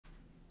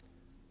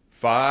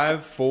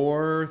Five,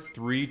 four,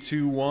 three,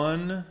 two,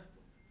 one.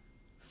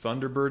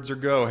 Thunderbirds are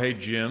go. Hey,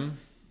 Jim.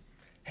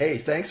 Hey,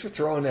 thanks for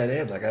throwing that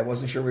in. Like I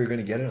wasn't sure we were going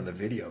to get it on the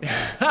video.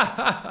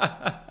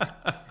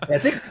 I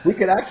think we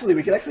could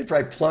actually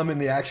probably plumb in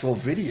the actual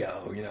video,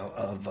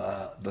 of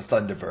the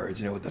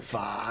Thunderbirds, with the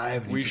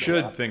five. We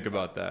should think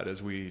about that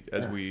as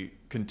we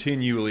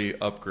continually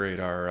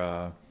upgrade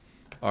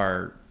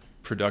our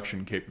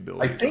production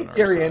capabilities. I think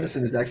Gary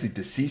Anderson is actually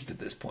deceased at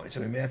this point,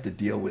 so we may have to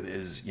deal with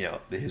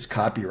his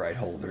copyright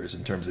holders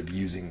in terms of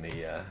using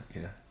the.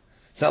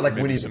 It's not like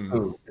Winnie the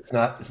Pooh. It's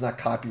not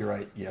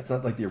copyright. It's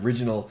not like the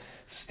original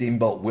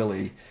Steamboat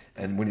Willie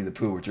and Winnie the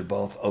Pooh, which are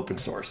both open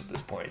source at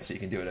this point, so you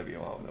can do whatever you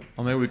want with them.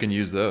 Well, maybe we can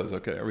use those.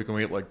 Okay, or we can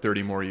wait like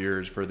 30 more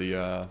years for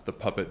the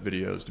puppet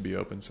videos to be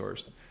open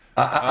sourced.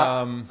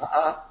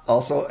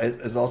 Also,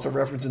 as also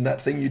referenced in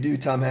that Thing You Do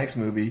Tom Hanks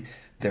movie,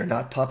 they're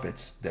not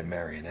puppets; they're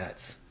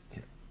marionettes.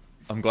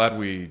 I'm glad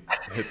we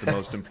hit the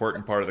most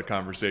important part of the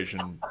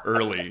conversation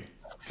early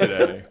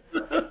today.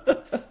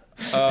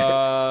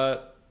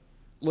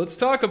 Let's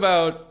talk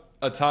about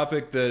a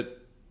topic that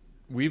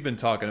we've been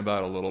talking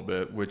about a little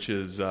bit, which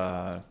is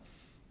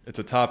it's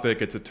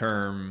a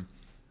term,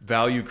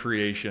 value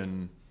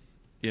creation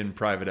in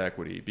private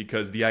equity.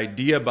 Because the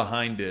idea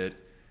behind it,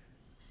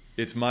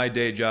 it's my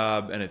day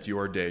job and it's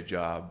your day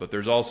job, but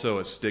there's also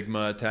a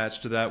stigma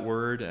attached to that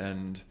word.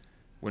 And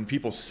when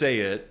people say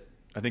it,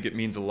 I think it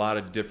means a lot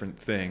of different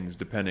things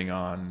depending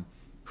on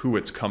who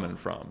it's coming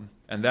from.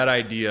 And that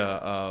idea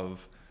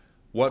of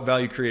what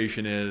value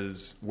creation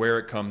is, where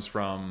it comes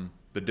from,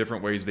 the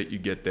different ways that you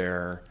get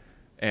there,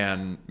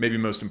 and maybe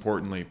most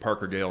importantly,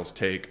 ParkerGale's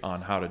take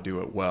on how to do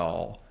it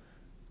well.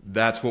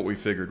 That's what we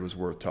figured was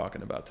worth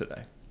talking about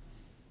today.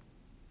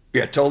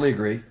 Yeah, totally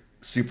agree.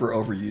 Super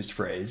overused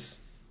phrase.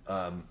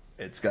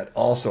 It's got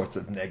all sorts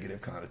of negative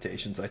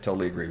connotations. I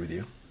totally agree with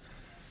you.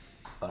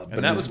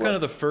 And that was kind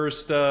of the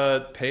first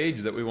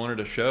page that we wanted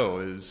to show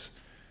is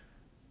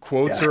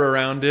quotes are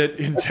around it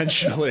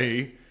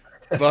intentionally,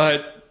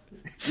 but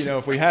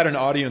if we had an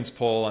audience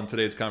poll on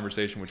today's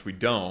conversation, which we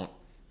don't,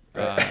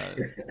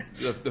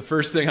 the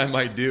first thing I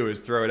might do is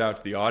throw it out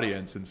to the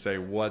audience and say,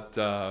 what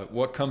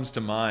comes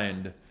to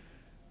mind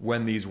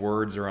when these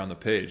words are on the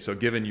page? So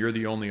given you're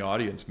the only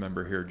audience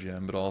member here,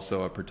 Jim, but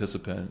also a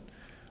participant,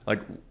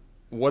 like,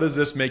 what does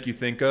this make you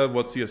think of?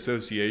 What's the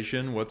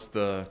association?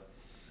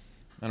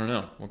 I don't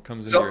know. What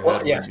comes into your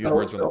head when these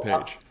words are on the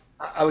page?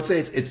 I would say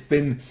it's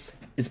been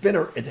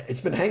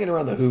hanging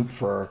around the hoop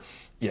for,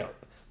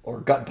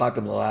 or gotten popular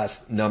in the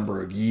last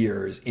number of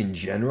years in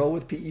general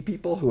with PE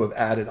people who have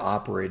added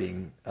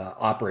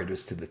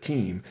operators to the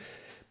team.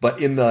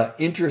 But in the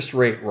interest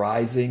rate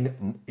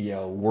rising,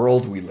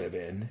 world we live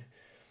in,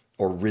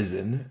 or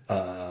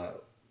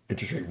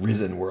interest rate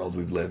risen world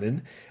we live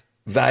in,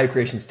 value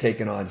creation's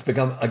taken on. It's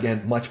become,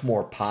 again, much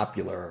more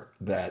popular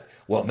that,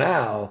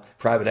 now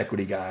private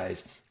equity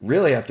guys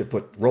really have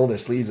to roll their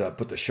sleeves up,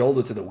 put the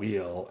shoulder to the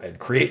wheel, and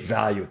create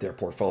value with their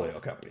portfolio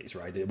companies,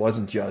 right? It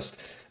wasn't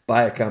just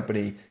buy a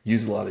company,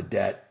 use a lot of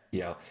debt.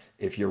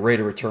 If your rate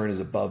of return is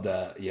above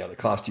the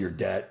cost of your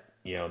debt,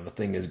 and the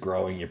thing is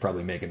growing, you're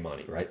probably making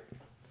money, right?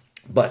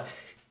 But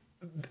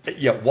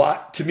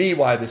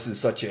why this is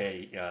such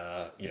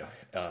a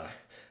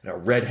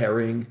red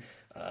herring,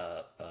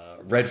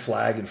 red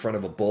flag in front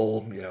of a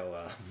bull.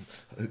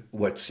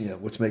 What's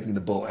making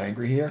the bull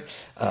angry here?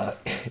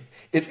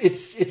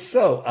 It's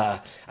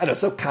so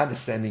so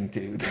condescending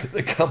to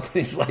the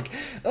companies. Like,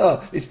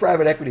 oh, these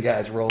private equity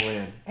guys roll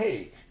in.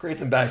 Hey, create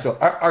some value. So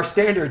our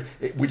standard.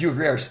 Would you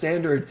agree? Our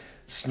standard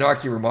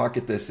snarky remark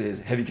at this is: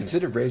 have you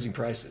considered raising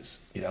prices?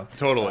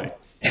 Totally.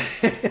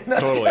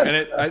 Totally.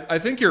 And I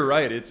think you're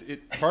right. It's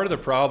part of the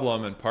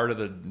problem and part of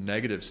the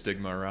negative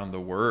stigma around the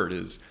word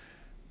is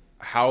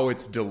how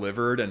it's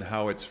delivered and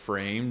how it's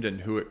framed and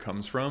who it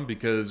comes from.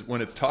 Because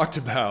when it's talked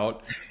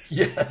about,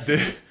 yes,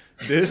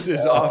 this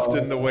is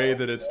often the way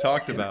that it's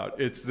talked about.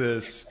 It's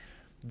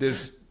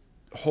this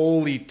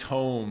holy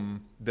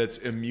tome that's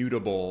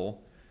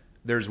immutable.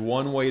 There's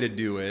one way to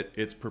do it.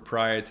 It's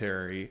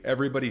proprietary.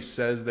 Everybody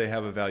says they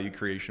have a value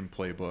creation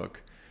playbook.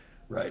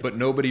 Right. But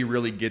nobody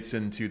really gets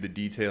into the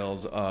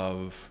details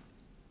of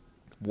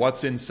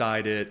what's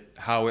inside it,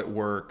 how it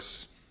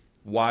works,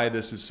 why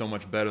this is so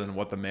much better than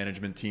what the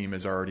management team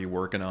is already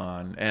working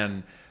on.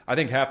 And I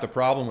think half the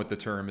problem with the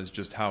term is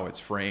just how it's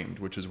framed,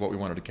 which is what we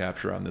wanted to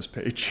capture on this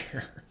page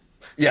here.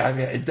 Yeah, I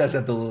mean, it does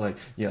have the little,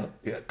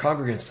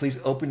 congregants, please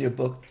open your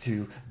book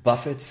to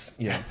Buffett's,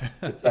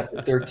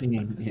 chapter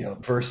 13,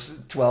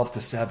 verse 12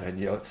 to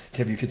 7,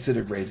 have you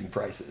considered raising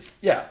prices?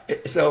 Yeah,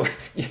 so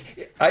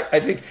I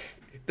think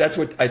that's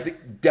what I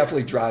think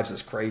definitely drives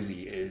us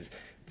crazy is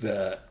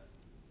that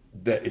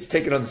it's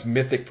taken on this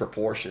mythic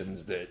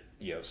proportions that,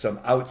 some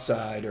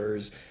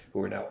outsiders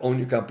who are now own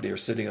your company are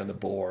sitting on the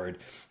board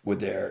with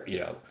their,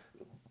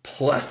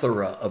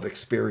 plethora of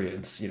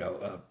experience,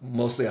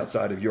 mostly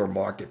outside of your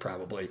market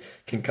probably,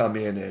 can come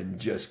in and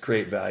just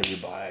create value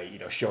by,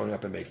 showing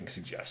up and making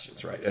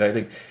suggestions, right? And I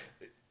think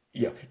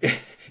you know,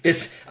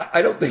 it's,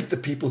 I don't think the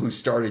people who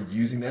started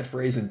using that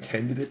phrase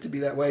intended it to be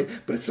that way,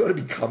 but it's sort of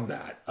become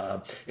that.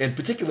 And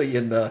particularly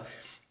in the,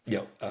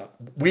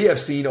 we have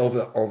seen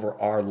over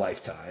our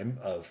lifetime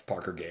of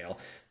Parker-Gale,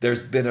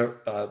 there's been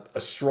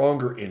a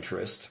stronger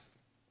interest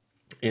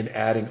in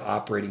adding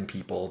operating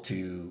people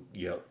to,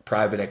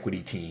 private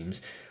equity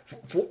teams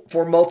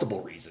for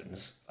multiple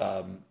reasons.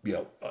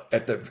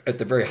 At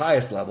the very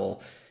highest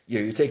level,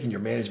 you're taking your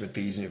management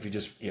fees, and if you're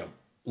just,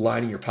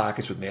 lining your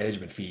pockets with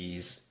management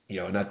fees,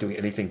 not doing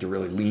anything to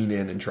really lean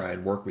in and try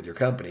and work with your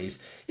companies,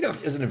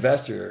 as an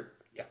investor,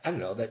 I don't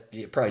know, that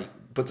it probably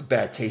puts a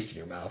bad taste in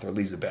your mouth or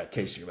leaves a bad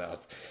taste in your mouth.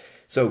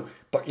 So,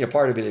 but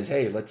part of it is,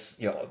 hey,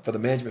 let's, for the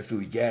management fee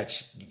we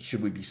get,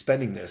 should we be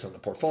spending this on the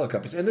portfolio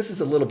companies? And this is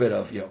a little bit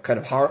of, kind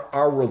of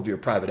our worldview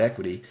of private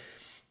equity.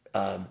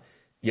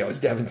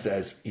 As Devin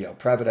says,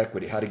 private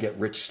equity, how to get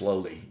rich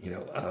slowly,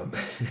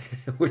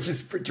 which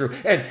is pretty true.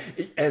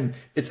 And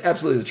it's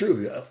absolutely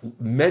true.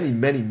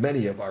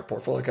 Many of our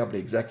portfolio company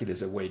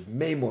executives have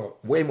way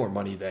more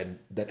money than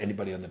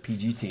anybody on the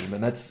PG team.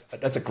 And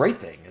that's a great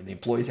thing. And the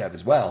employees have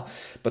as well.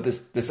 But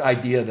this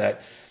idea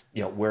that,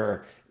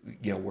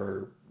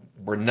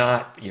 we're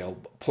not,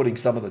 putting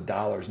some of the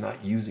dollars,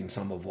 not using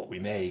some of what we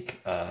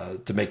make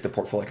to make the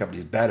portfolio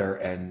companies better.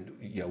 And,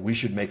 we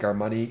should make our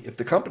money if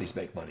the companies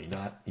make money,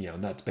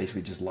 not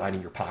basically just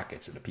lining your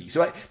pockets in a piece.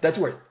 So that's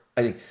where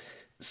I think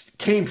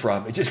came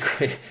from. It just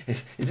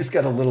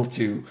got a little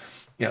too,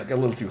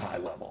 high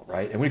level.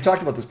 Right. And we've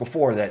talked about this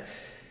before that,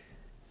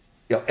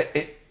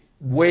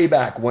 way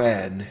back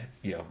when,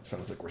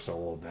 sounds like we're so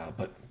old now,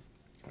 but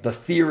the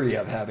theory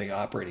of having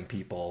operating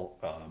people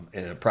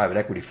in a private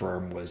equity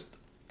firm was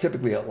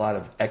typically a lot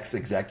of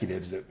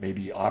ex-executives that may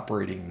be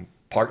operating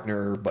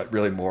partner, but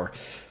really more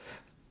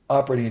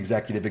operating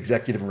executive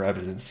in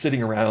residence,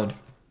 sitting around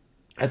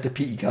at the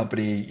PE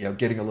company,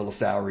 getting a little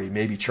salary,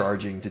 maybe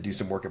charging to do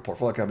some work at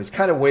portfolio companies,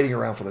 kind of waiting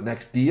around for the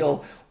next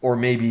deal, or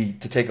maybe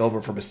to take over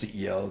from a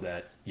CEO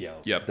that,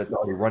 that's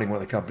already running one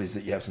of the companies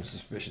that you have some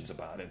suspicions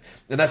about. And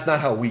that's not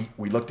how we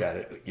looked at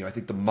it. I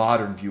think the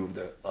modern view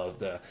of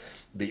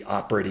the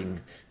operating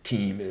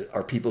team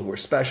are people who are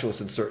specialists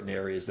in certain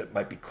areas that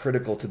might be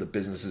critical to the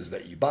businesses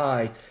that you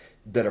buy,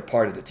 that are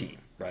part of the team,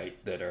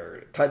 right? That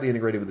are tightly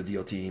integrated with the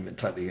deal team and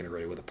tightly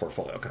integrated with the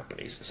portfolio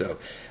companies. So,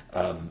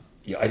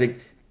 I think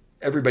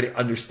everybody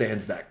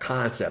understands that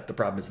concept. The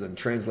problem is then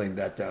translating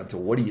that down to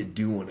what do you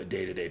do on a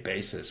day-to-day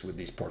basis with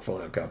these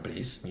portfolio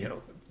companies,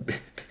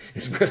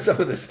 is where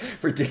some of this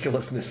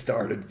ridiculousness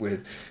started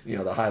with,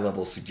 the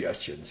high-level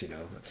suggestions,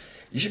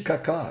 you should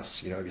cut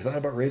costs. Have you thought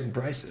about raising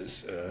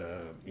prices?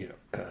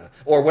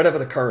 Or whatever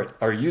the current,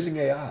 are you using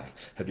AI?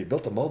 Have you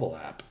built a mobile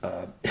app?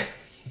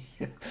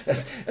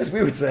 As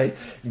we would say,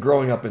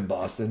 growing up in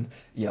Boston,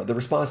 the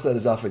response to that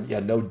is often,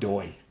 no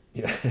doy.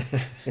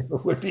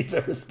 Would be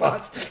the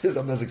response to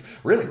some message.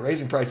 Really,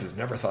 raising prices?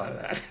 Never thought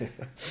of that.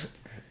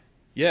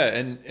 Yeah,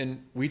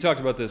 and we talked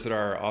about this at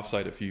our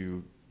offsite a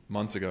few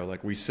months ago.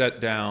 Like, we sat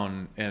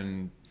down,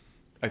 and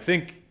I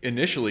think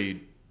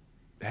initially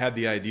had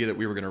the idea that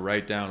we were going to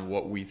write down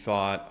what we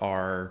thought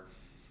our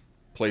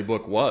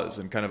playbook was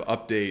and kind of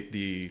update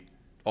the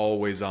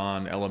always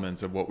on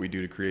elements of what we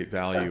do to create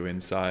value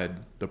inside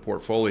the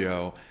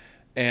portfolio.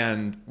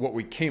 And what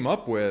we came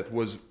up with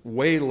was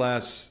way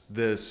less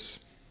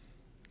this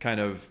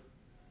kind of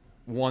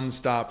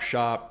one-stop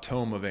shop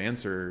tome of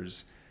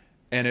answers.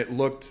 And it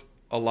looked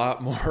a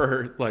lot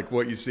more like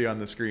what you see on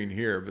the screen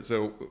here. But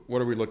so what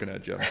are we looking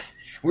at, Joe?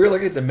 We're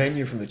looking at the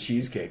menu from the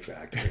Cheesecake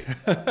Factory.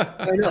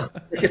 I know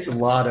it gets a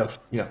lot of,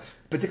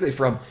 particularly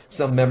from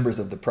some members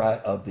of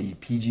the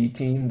PG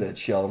team that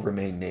shall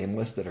remain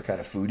nameless, that are kind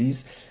of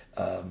foodies.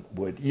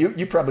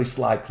 You probably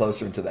slide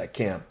closer into that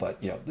camp,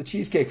 but the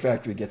Cheesecake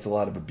Factory gets a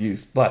lot of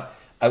abuse. But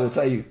I will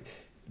tell you,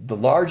 the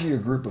larger your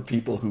group of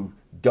people who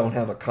don't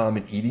have a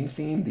common eating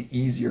theme, the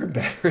easier and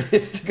better it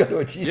is to go to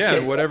a cheesecake.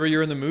 Yeah, whatever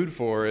you're in the mood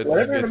for, it's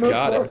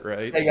got it,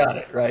 right? They got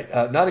it, right?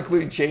 Not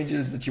including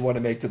changes that you want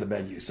to make to the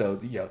menu. So,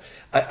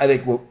 I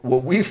think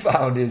what we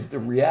found is the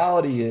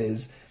reality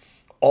is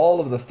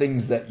all of the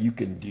things that you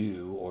can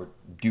do or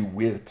do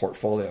with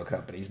portfolio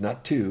companies,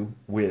 not to,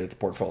 with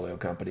portfolio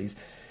companies,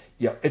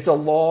 it's a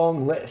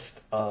long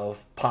list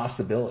of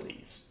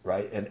possibilities,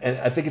 right? And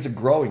I think it's a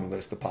growing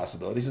list of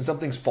possibilities, and some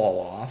things fall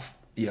off,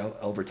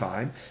 over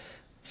time.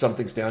 Some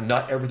things down.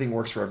 Not everything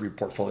works for every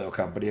portfolio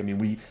company. I mean,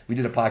 we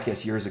did a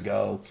podcast years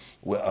ago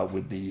with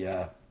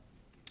a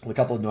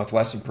couple of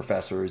Northwestern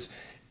professors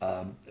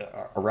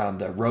around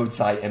the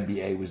Roadside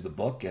MBA was the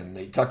book, and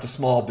they talked to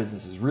small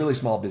businesses, really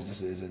small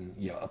businesses, and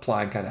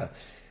applying kind of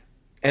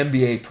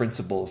MBA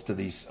principles to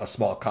a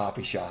small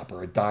coffee shop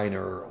or a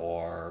diner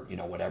or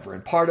whatever.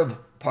 And part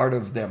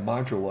of their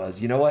mantra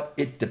was,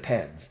 it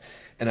depends.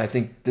 And I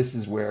think this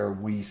is where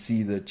we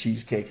see the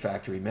Cheesecake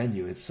Factory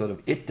menu. It's sort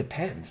of, it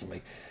depends.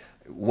 Like,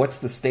 what's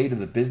the state of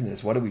the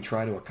business? What are we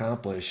trying to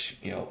accomplish?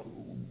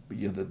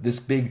 This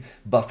big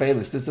buffet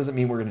list. This doesn't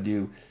mean we're going to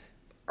do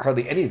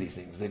hardly any of these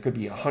things. There could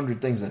be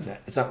 100 things in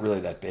that. It's not really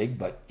that big,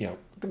 but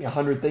could be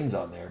 100 things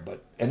on there,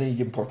 but any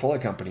given portfolio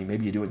company,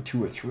 maybe you're doing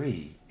 2 or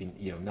 3,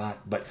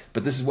 not, but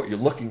this is what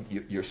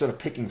you're sort of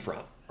picking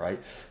from, right?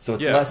 So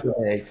it's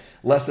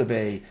less of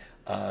a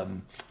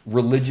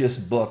religious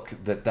book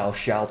that thou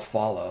shalt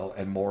follow,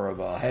 and more of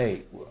a,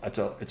 hey,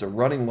 it's a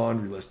running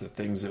laundry list of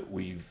things that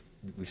we've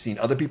seen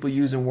other people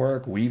use and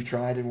work, we've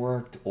tried and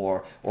worked,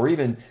 or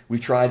even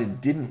we've tried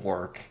and didn't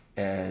work,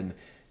 and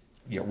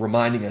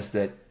reminding us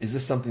that, is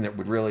this something that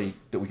we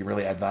can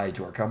really add value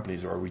to our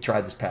companies, or we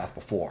tried this path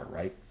before,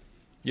 right?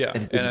 Yeah,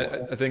 and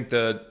I think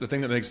the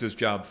thing that makes this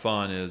job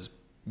fun is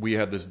we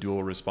have this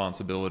dual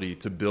responsibility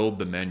to build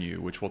the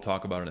menu, which we'll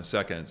talk about in a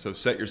second. So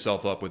set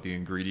yourself up with the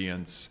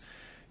ingredients,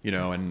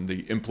 and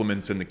the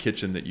implements in the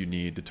kitchen that you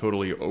need to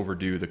totally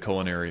overdo the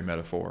culinary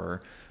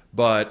metaphor,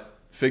 but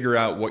figure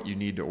out what you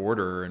need to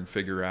order and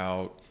figure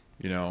out,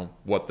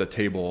 what the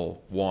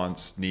table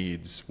wants,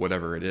 needs,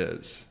 whatever it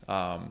is.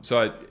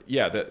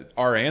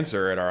 Our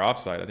answer at our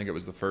offsite, I think it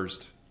was the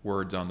first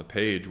words on the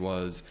page,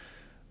 was,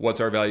 what's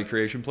our value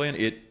creation plan?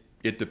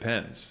 It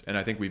depends. And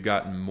I think we've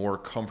gotten more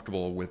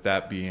comfortable with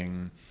that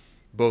being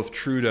both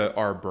true to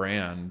our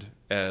brand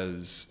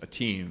as a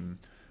team,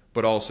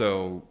 but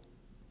also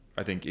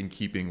I think in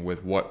keeping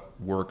with what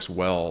works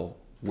well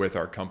with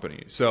our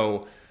company.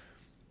 So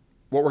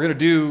what we're going to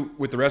do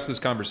with the rest of this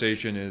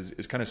conversation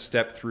is kind of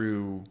step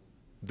through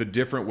the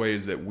different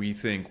ways that we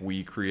think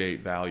we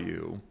create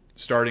value,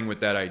 starting with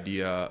that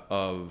idea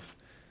of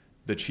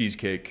the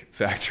Cheesecake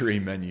Factory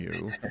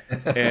menu.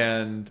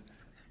 And,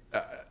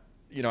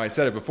 I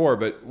said it before,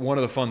 but one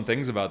of the fun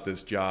things about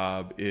this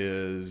job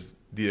is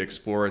the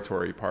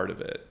exploratory part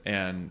of it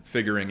and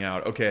figuring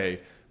out,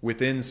 okay,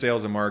 within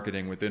sales and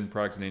marketing, within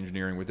products and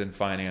engineering, within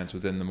finance,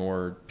 within the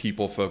more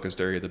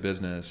people-focused area of the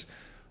business,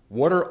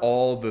 what are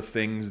all the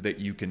things that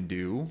you can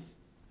do,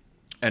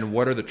 and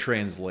what are the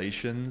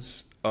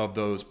translations of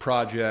those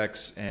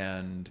projects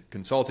and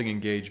consulting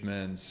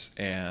engagements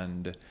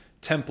and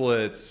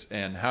templates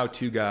and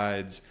how-to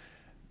guides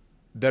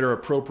that are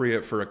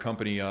appropriate for a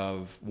company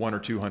of 100 or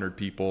 200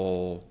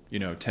 people,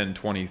 10,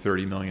 20,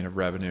 30 million of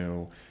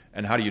revenue,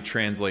 and how do you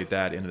translate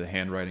that into the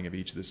handwriting of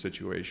each of the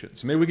situations?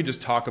 So maybe we can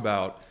just talk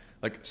about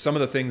like some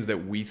of the things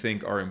that we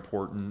think are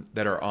important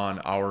that are on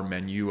our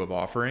menu of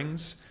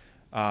offerings,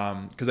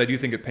 because I do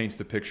think it paints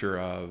the picture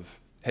of,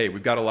 hey,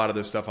 we've got a lot of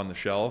this stuff on the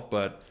shelf,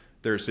 but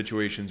there are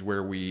situations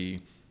where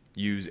we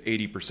use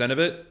 80% of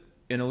it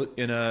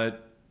in a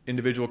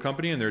individual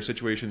company, and there are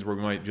situations where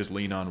we might just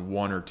lean on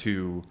 1 or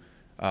 2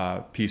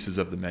 pieces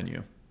of the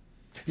menu.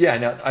 Yeah,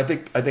 now I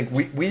think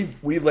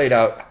we've laid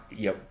out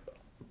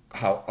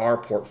how our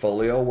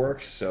portfolio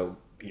works. So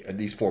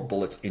these 4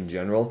 bullets in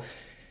general,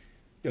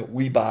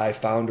 we buy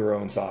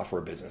founder-owned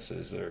software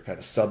businesses that are kind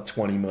of sub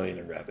 20 million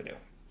in revenue,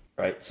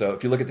 right? So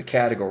if you look at the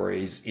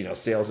categories,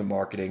 sales and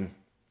marketing,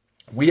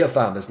 we have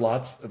found there's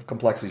lots of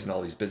complexities in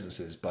all these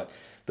businesses, but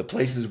the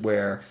places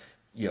where,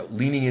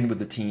 leaning in with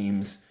the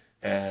teams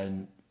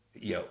and,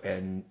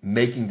 and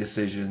making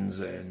decisions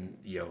and,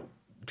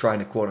 trying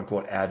to quote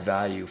unquote add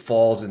value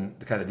falls in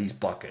kind of these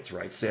buckets,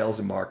 right? Sales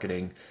and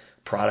marketing,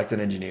 product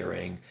and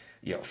engineering,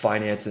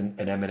 finance and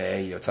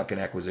M&A, tuck-in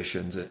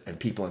acquisitions and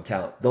people and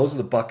talent. Those are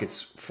the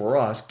buckets for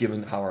us,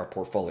 given how our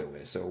portfolio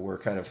is. So we're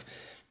kind of,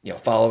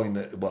 following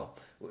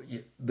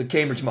the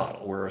Cambridge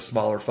model. We're a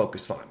smaller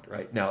focused fund,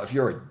 right? Now, if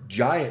you're a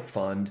giant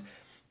fund,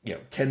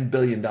 $10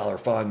 billion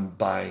fund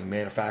buying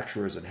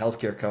manufacturers and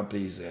healthcare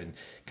companies and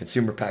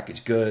consumer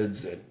packaged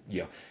goods, and,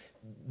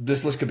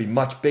 this list could be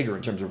much bigger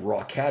in terms of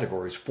raw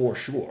categories for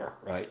sure,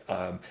 right?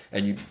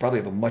 And you probably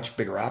have a much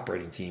bigger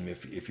operating team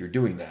if you're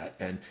doing that.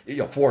 And,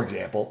 for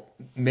example,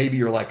 maybe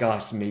you're like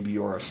us, maybe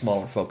you're a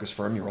smaller focused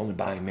firm, you're only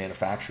buying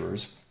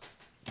manufacturers.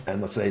 And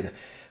let's say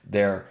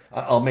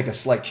I'll make a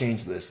slight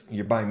change to this.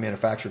 You're buying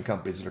manufacturing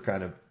companies that are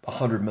kind of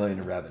 100 million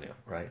in revenue,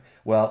 right?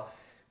 Well,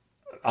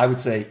 I would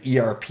say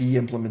ERP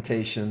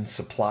implementation,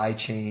 supply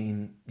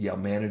chain,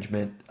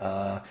 management,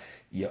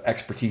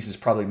 expertise is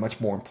probably much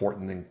more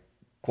important than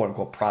quote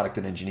unquote product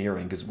and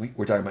engineering, because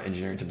we're talking about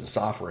engineering in terms of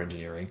software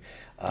engineering,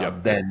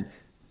 than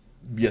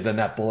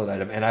that bullet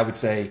item. And I would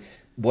say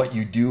what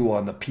you do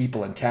on the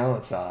people and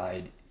talent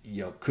side,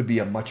 could be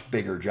a much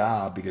bigger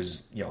job,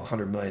 because,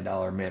 $100 million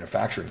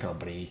manufacturing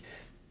company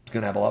is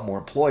going to have a lot more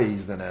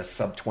employees than a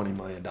sub $20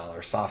 million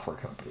software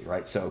company,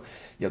 right? So,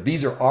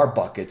 these are our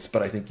buckets,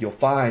 but I think you'll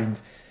find,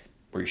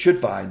 or you should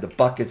find, the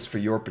buckets for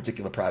your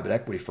particular private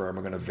equity firm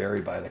are going to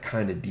vary by the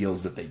kind of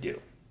deals that they do,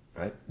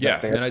 right?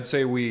 Yeah, and I'd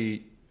say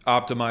we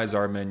optimize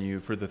our menu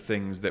for the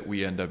things that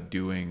we end up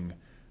doing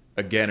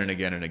again and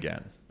again and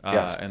again.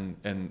 Yes.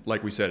 And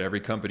like we said,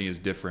 every company is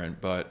different,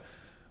 but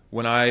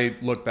when I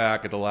look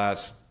back at the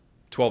last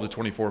 12 to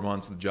 24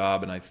 months of the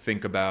job and I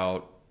think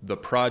about the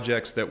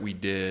projects that we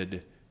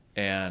did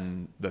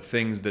and the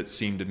things that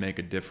seem to make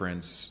a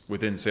difference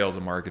within sales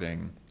and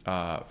marketing,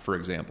 for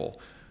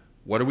example,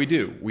 what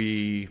do?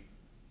 We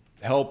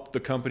help the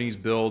companies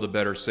build a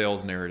better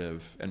sales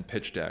narrative and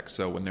pitch deck.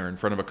 So when they're in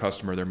front of a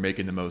customer, they're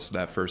making the most of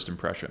that first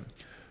impression.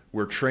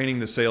 We're training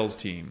the sales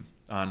team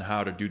on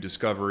how to do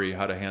discovery,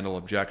 how to handle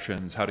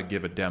objections, how to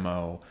give a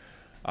demo.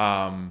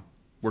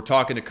 we're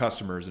talking to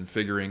customers and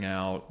figuring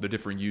out the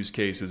different use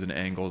cases and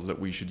angles that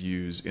we should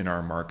use in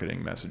our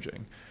marketing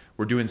messaging.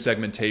 We're doing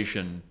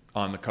segmentation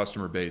on the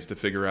customer base to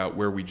figure out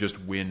where we just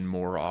win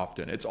more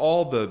often. It's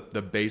all the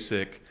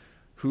basic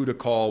who to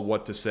call,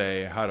 what to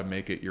say, how to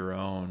make it your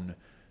own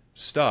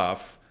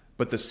stuff.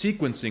 But the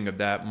sequencing of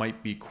that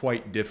might be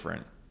quite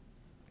different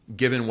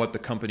given what the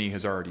company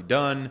has already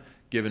done,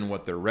 given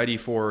what they're ready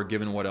for,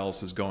 given what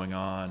else is going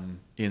on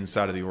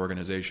inside of the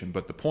organization.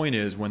 But the point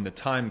is, when the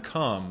time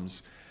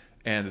comes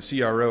and the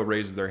CRO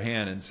raises their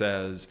hand and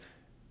says,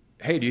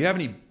 hey, do you have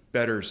any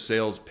better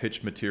sales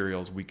pitch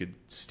materials we could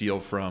steal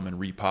from and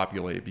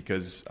repopulate?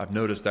 Because I've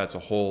noticed that's a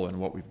hole in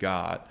what we've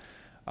got.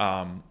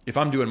 If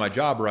I'm doing my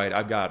job right,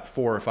 I've got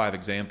 4 or 5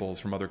 examples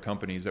from other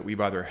companies that we've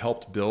either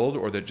helped build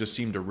or that just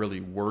seem to really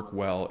work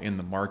well in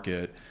the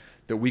market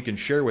that we can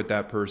share with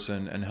that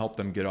person and help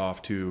them get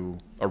off to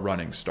a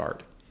running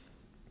start.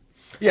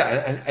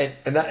 Yeah,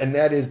 and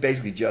that is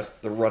basically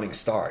just the running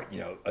start. You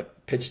know, a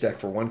pitch deck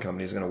for one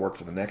company is going to work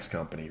for the next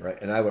company, right?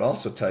 And I would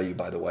also tell you,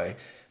 by the way,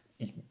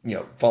 you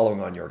know,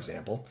 following on your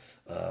example,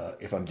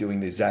 if I'm doing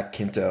the Zach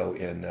Quinto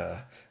in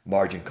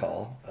margin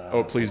call,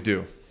 please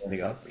do.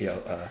 Up, you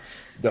know,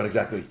 don't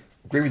exactly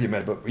agree with your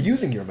metaphor, but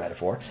using your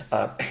metaphor,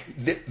 I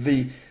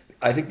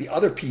think the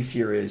other piece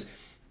here is,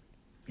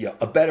 you know,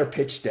 a better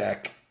pitch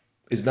deck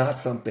is not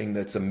something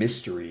that's a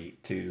mystery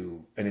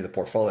to any of the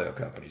portfolio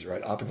companies,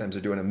 right? Oftentimes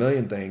they're doing a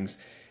million things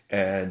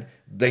and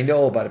they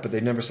know about it, but they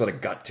never sort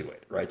of got to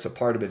it, right? So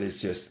part of it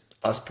is just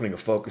us putting a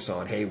focus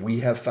on, hey, we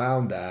have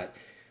found that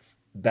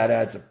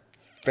adds a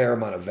fair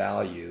amount of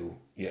value.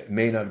 Yeah, it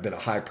may not have been a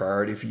high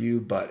priority for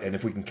you, and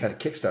if we can kind of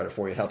kickstart it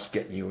for you, it helps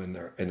get you in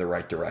the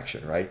right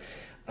direction, right?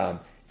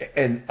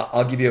 And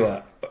I'm going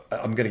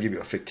to give you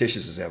a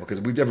fictitious example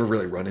because we've never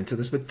really run into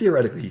this, but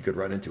theoretically you could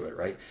run into it,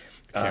 right?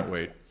 Can't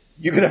wait.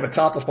 You could have a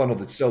top of funnel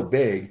that's so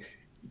big,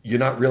 you're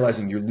not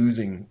realizing you're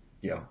losing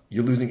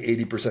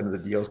 80% of the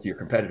deals to your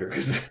competitor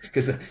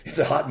because it's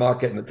a hot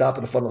market and the top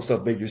of the funnel is so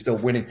big, you're still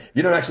winning.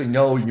 You don't actually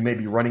know you may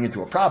be running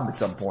into a problem at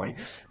some point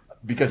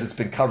because it's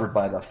been covered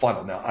by the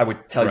funnel. Now, I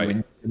would tell you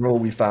in general,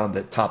 we found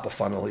that top of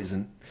funnel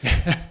isn't.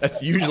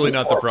 That's usually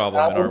not the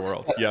problem in our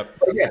world. Yep.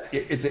 But yeah,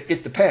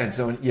 it depends.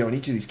 So in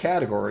each of these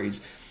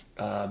categories,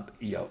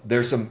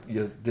 there's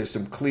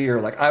some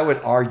clear, like I would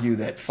argue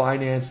that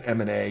finance,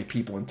 M&A,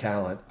 people and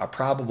talent are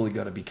probably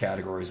going to be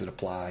categories that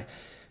apply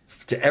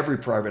to every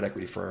private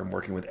equity firm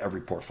working with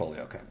every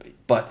portfolio company.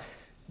 But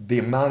the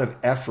amount of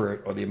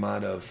effort or the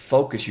amount of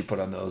focus you put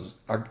on those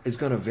is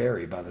going to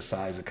vary by the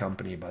size of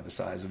company, by the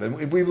size of,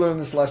 and we've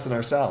learned this lesson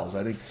ourselves.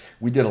 I think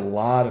we did a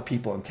lot of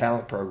people and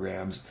talent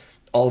programs,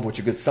 all of which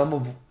are good. Some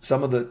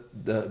of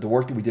the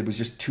work that we did was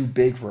just too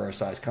big for our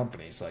size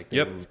companies. Like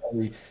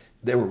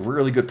they were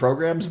really good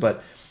programs,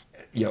 but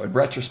in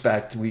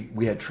retrospect,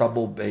 we had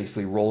trouble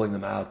basically rolling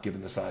them out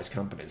given the size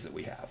companies that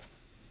we have.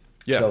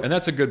 Yeah, and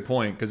that's a good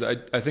point because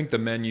I think the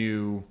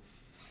menu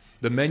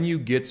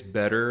gets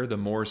better the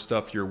more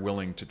stuff you're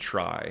willing to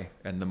try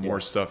and the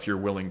more stuff you're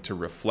willing to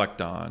reflect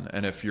on.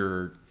 And if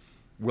you're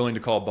willing to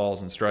call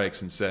balls and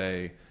strikes and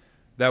say,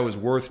 that was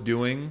worth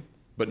doing,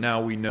 but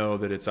now we know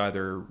that it's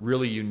either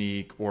really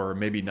unique or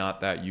maybe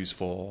not that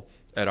useful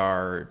at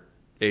our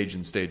age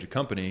and stage of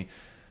company,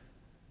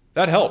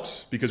 that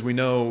helps because we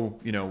know,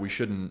 we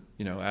shouldn't,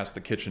 ask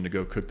the kitchen to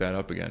go cook that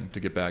up again, to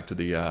get back to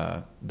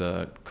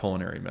the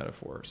culinary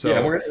metaphor. So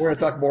yeah, we're going to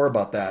talk more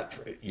about that,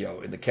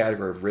 in the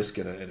category of risk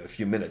in a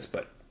few minutes.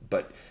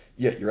 But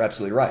yeah, you're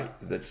absolutely right.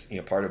 That's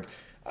part of.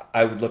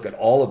 I would look at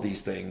all of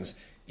these things.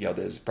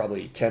 There's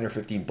probably 10 or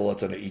 15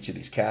 bullets under each of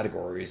these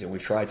categories, and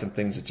we've tried some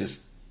things that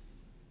just,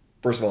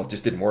 first of all, it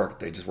just didn't work.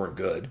 They just weren't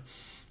good.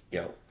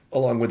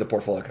 Along with the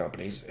portfolio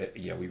companies,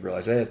 we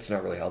realized it's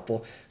not really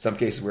helpful. Some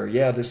cases where,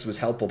 this was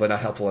helpful, but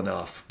not helpful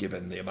enough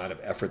given the amount of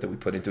effort that we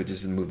put into it,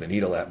 just didn't move the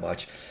needle that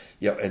much.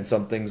 And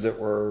some things that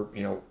were,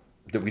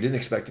 that we didn't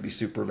expect to be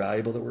super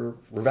valuable that were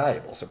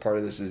valuable. So part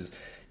of this is,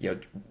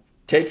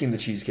 taking the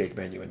cheesecake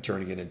menu and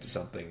turning it into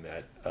something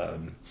that,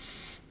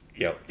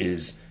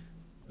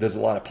 there's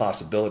a lot of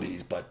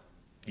possibilities, but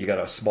you got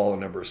a smaller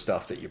number of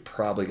stuff that you're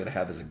probably going to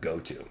have as a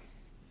go-to.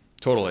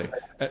 Totally.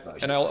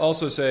 And I'll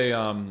also say,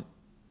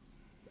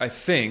 I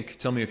think,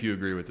 tell me if you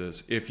agree with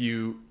this, if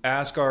you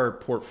ask our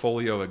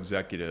portfolio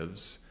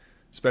executives,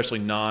 especially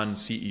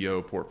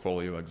non-CEO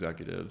portfolio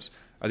executives,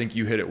 I think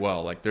you hit it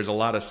well. Like there's a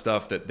lot of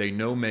stuff that they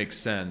know makes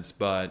sense,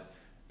 but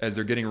as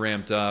they're getting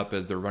ramped up,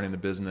 as they're running the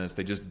business,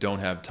 they just don't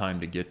have time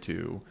to get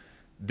to.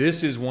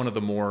 This is one of the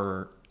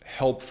more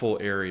helpful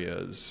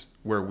areas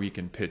where we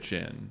can pitch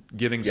in,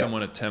 giving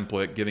someone a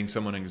template, giving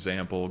someone an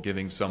example,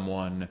 giving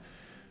someone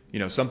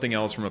something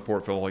else from a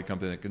portfolio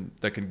company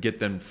that can get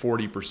them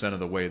 40% of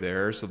the way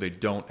there so they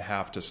don't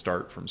have to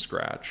start from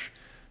scratch.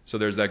 So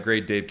there's that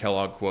great Dave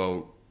Kellogg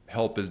quote,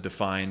 help is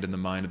defined in the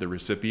mind of the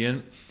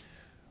recipient.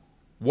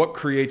 What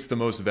creates the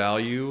most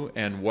value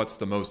and what's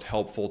the most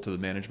helpful to the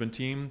management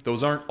team?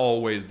 Those aren't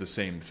always the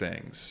same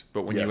things.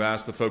 But when you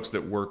ask the folks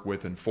that work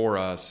with and for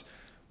us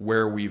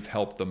where we've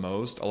helped the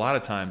most, a lot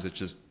of times it's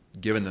just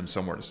giving them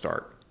somewhere to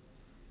start.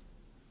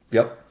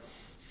 Yep.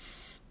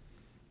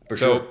 For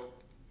So sure.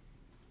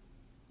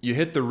 you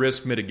hit the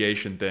risk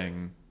mitigation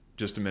thing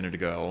just a minute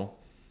ago.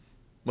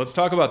 Let's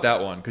talk about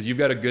that one, because you've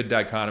got a good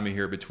dichotomy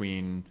here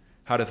between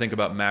how to think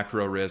about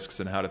macro risks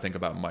and how to think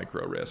about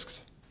micro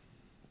risks.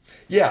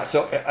 Yeah.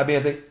 So, I mean,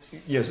 I think,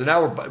 so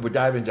now we're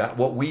diving into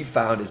what we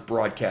found is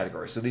broad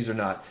categories. So these are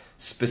not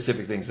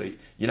specific things that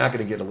you're not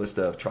going to get a list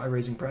of try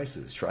raising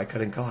prices, try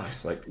cutting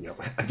costs. Like,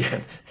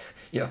 again,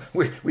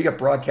 we got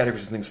broad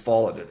categories and things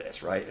fall into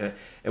this, right?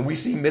 And we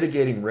see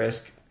mitigating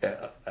risk,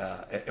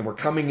 and we're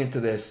coming into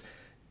this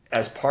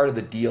as part of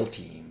the deal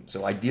team.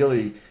 So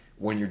ideally,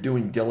 when you're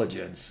doing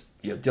diligence,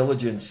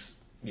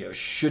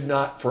 should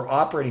not, for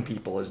operating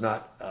people, is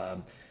not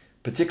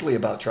particularly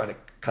about trying to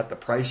cut the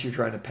price you're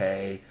trying to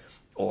pay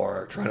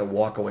or trying to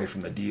walk away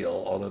from the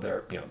deal.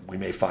 Although we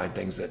may find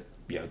things that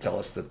tell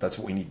us that that's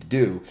what we need to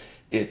do.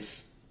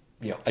 It's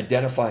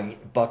identifying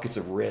buckets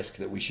of risk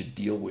that we should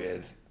deal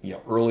with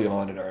early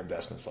on in our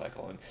investment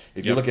cycle. And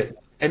if you look at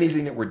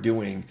anything that we're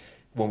doing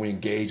when we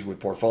engage with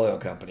portfolio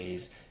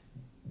companies,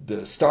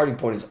 the starting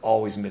point is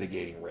always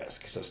mitigating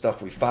risk. So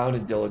stuff we found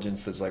in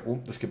diligence that's like,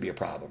 well, this could be a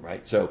problem,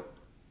 right? So,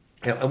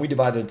 and we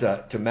divide it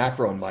into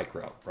macro and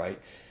micro, right?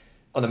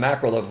 On the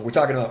macro level, we're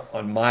talking about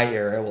on my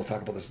area. We'll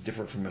talk about this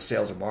different from a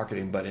sales and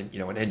marketing, but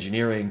in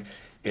engineering,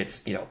 it's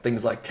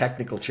things like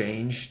technical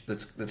change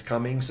that's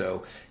coming.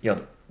 So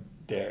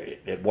there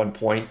at one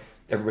point,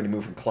 everybody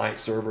moved from client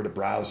server to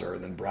browser,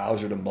 and then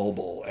browser to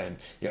mobile, and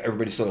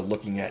everybody's sort of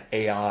looking at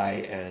AI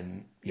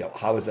and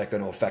how is that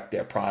going to affect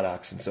their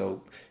products, and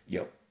so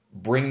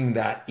bringing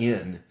that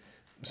in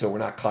so we're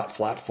not caught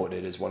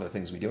flat-footed is one of the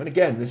things we do. And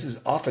again, this is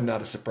often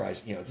not a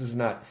surprise. It's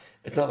not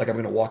like I'm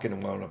going to walk into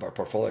one of our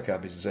portfolio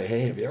companies and say,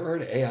 hey, have you ever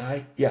heard of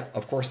AI? Yeah,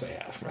 of course they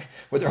have, right?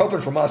 What they're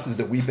hoping from us is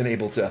that we've been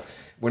able to,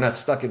 we're not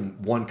stuck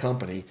in one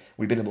company.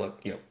 We've been able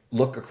to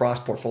look across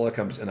portfolio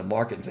companies in the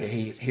market and say,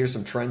 hey, here's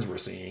some trends we're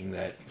seeing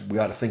that we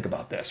ought to think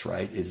about this,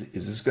 right? Is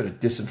this going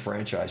to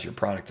disenfranchise your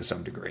product to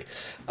some degree?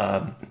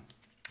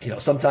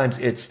 Sometimes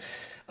it's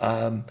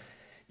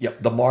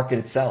the market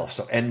itself.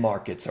 So end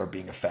markets are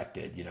being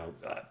affected.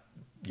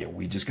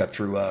 We just got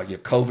through.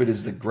 COVID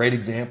is the great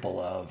example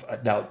of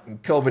now.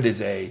 COVID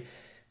is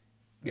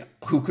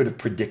who could have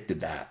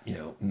predicted that?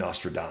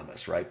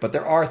 Nostradamus, right? But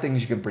there are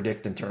things you can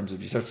predict in terms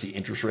of you start to see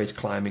interest rates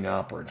climbing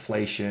up, or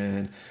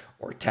inflation,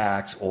 or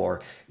tax,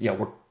 or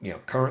we're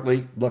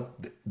currently look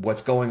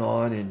what's going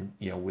on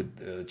in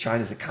with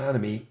China's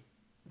economy.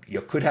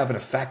 Could have an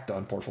effect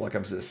on portfolio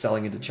companies that are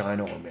selling into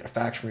China or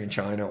manufacturing in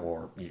China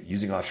or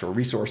using offshore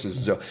resources.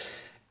 And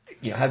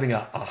so, having a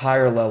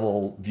higher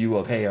level view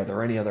of, hey, are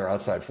there any other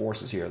outside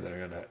forces here that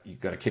are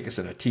going to kick us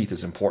in the teeth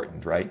is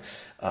important, right?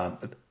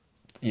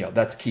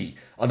 That's key.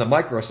 On the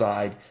micro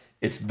side,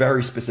 it's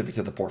very specific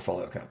to the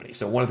portfolio company.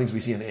 So one of the things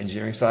we see on the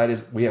engineering side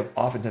is we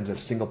oftentimes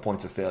have single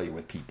points of failure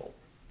with people.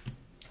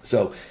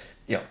 So,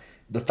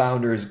 the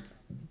founders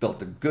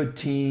built a good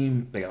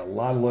team. They got a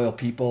lot of loyal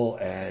people,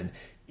 and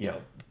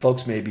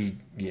folks may be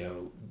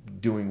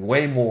doing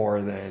way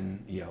more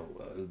than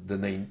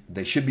than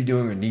they should be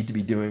doing or need to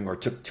be doing, or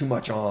took too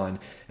much on,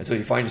 and so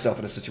you find yourself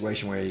in a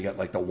situation where you got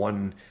like the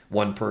one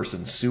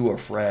person, Sue or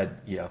Fred,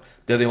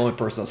 they're the only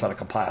person that's how to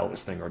compile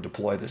this thing or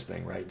deploy this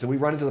thing, right? So we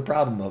run into the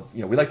problem of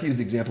we like to use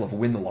the example of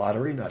win the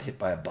lottery, not hit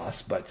by a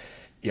bus, but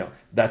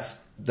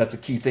that's a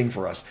key thing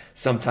for us.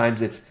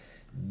 Sometimes it's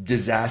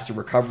disaster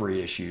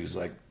recovery issues,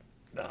 like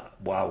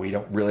wow, we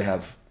don't really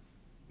have,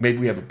 maybe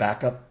we have a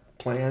backup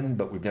plan,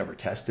 but we've never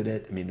tested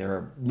it. I mean, there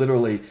are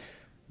literally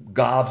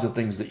gobs of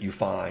things that you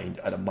find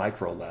at a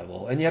micro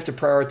level, and you have to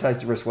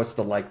prioritize the risk. What's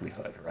the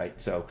likelihood, right?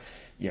 So,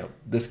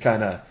 this is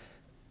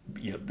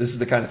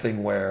the kind of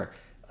thing where,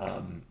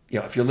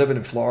 if you're living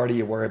in Florida,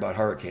 you worry about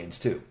hurricanes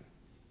too,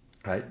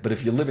 right? But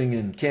if you're living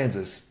in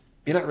Kansas,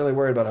 you're not really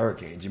worried about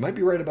hurricanes. You might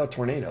be worried about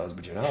tornadoes,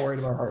 but you're not worried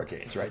about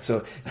hurricanes, right?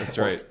 So that's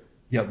right.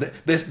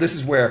 This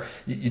is where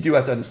you do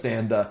have to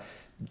understand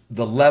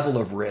the level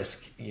of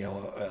risk,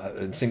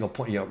 in single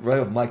point,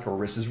 level of micro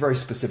risk is very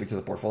specific to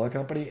the portfolio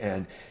company.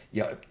 And,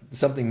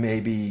 something may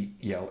be,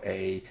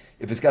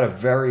 if it's got a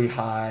very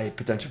high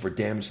potential for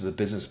damage to the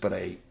business, but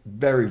a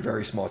very,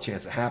 very small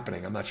chance of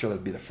happening, I'm not sure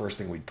that'd be the first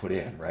thing we'd put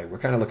in, right? We're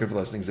kind of looking for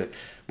those things that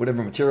would have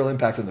a material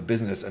impact on the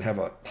business and have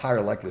a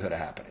higher likelihood of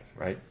happening,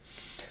 right?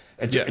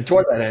 And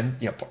toward that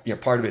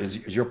end, part of it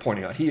is, as you're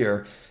pointing out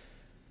here,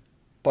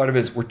 part of it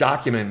is we're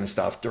documenting the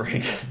stuff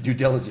during due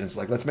diligence.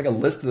 Like, let's make a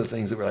list of the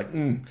things that we're like,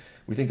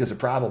 we think there's a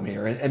problem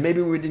here. And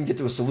maybe we didn't get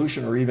to a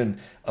solution or even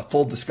a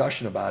full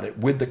discussion about it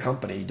with the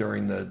company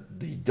during the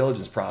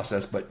diligence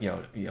process. But,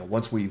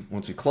 once we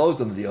closed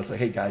on the deal, it's like,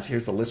 hey guys,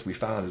 here's the list we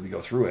found as we go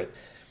through it.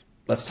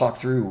 Let's talk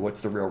through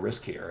what's the real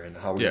risk here and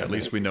how we at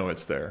least we know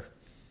it's there.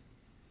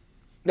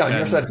 No, on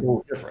your side it's a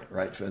little different,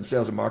 right? For the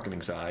sales and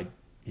marketing side,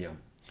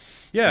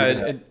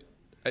 Yeah,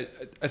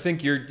 I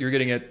think you're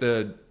getting at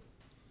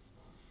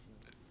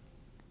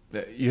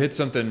you hit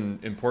something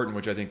important,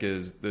 which I think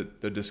is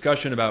the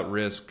discussion about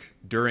risk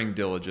during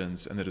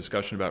diligence and the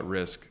discussion about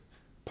risk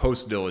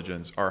post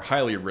diligence are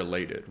highly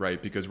related,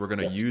 right? Because we're going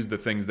to use the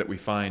things that we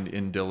find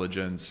in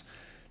diligence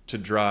to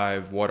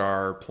drive what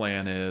our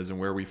plan is and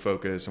where we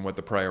focus and what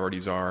the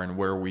priorities are and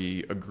where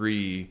we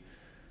agree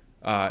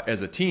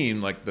as a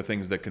team, like the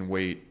things that can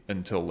wait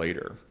until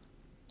later.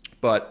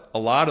 But a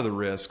lot of the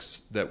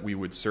risks that we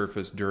would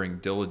surface during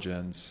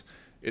diligence,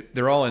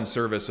 they're all in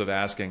service of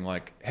asking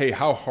like, hey,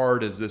 how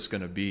hard is this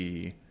going to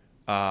be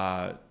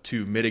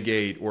to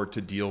mitigate or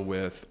to deal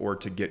with or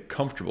to get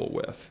comfortable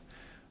with?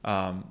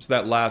 So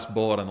that last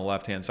bullet on the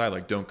left-hand side,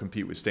 like don't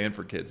compete with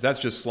Stanford kids, that's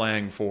just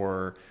slang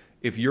for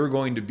if you're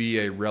going to be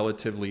a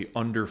relatively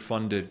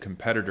underfunded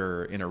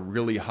competitor in a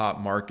really hot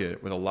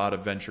market with a lot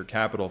of venture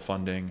capital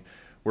funding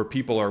where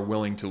people are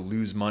willing to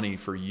lose money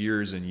for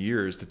years and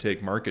years to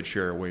take market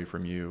share away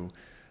from you,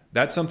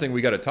 that's something we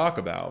got to talk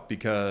about,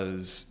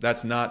 because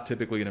that's not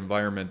typically an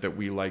environment that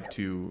we like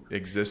to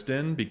exist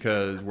in,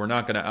 because we're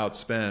not going to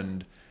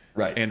outspend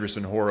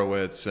Andreessen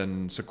Horowitz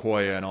and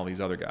Sequoia and all these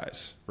other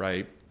guys,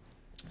 right?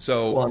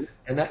 So, well,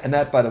 and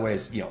that by the way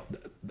is,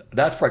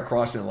 that's probably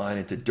crossing the line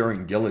into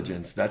during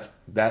diligence.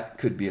 That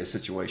could be a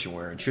situation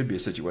where, and should be a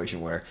situation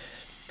where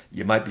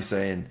you might be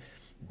saying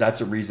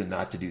that's a reason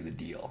not to do the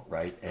deal,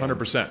 right?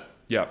 100%.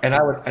 Yeah. And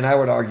I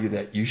would argue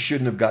that you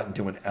shouldn't have gotten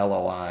to an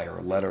LOI or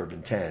a letter of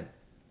intent.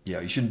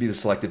 You shouldn't be the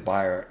selected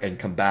buyer and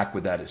come back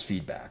with that as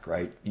feedback,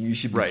 right? You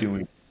should be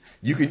doing.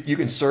 You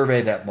can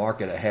survey that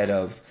market ahead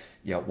of,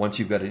 once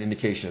you've got an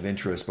indication of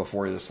interest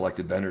before you're the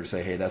selected vendor to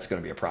say, hey, that's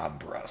going to be a problem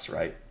for us,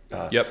 right?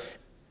 Yep.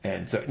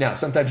 And so now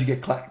sometimes you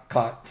get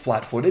caught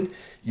flat-footed.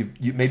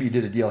 Maybe you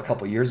did a deal a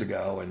couple of years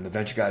ago and the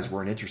venture guys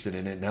weren't interested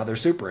in it. Now they're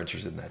super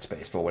interested in that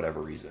space for whatever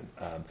reason.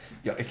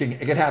 It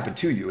can happen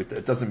to you.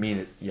 It doesn't mean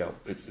it.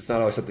 It's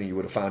not always something you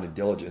would have found in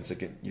diligence. It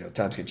can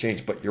times can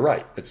change. But you're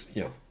right. It's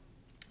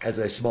as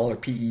a smaller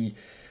PE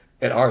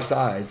at our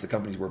size, the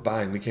companies we're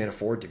buying, we can't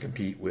afford to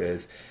compete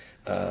with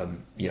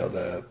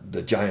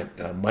the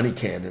giant money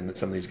cannon that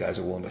some of these guys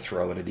are willing to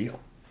throw at a deal.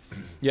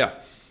 Yeah,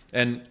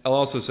 and I'll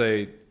also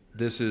say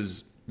this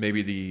is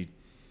maybe the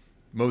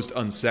most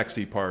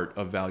unsexy part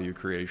of value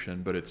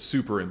creation, but it's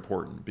super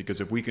important,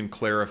 because if we can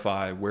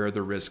clarify where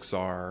the risks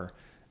are,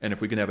 and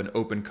if we can have an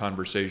open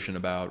conversation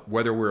about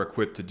whether we're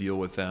equipped to deal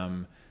with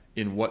them,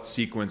 in what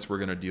sequence we're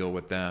going to deal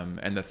with them,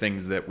 and the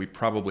things that we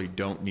probably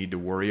don't need to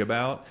worry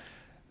about,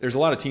 there's a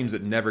lot of teams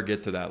that never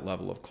get to that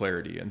level of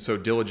clarity. And so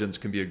diligence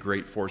can be a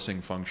great forcing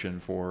function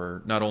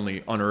for not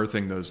only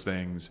unearthing those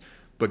things,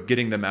 but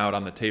getting them out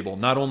on the table,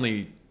 not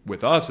only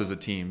with us as a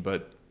team,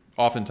 but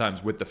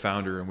oftentimes with the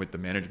founder and with the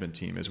management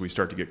team as we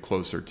start to get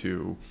closer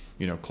to,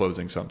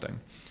 closing something.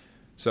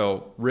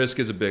 So risk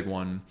is a big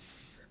one.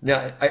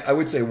 Now, I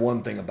would say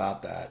one thing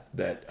about that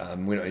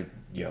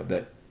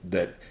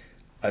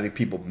I think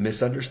people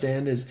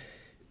misunderstand is,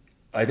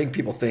 I think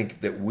people think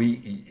that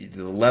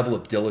the level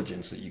of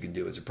diligence that you can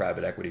do as a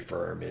private equity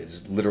firm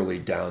is literally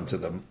down to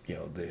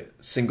the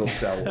single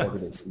cell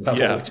organism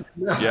level.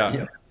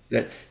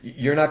 That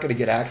you're not going to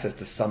get access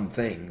to some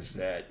things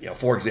that,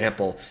 for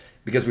example,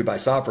 because we buy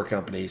software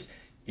companies,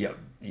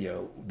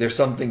 there's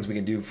some things we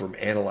can do from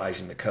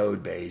analyzing the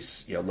code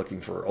base,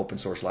 looking for open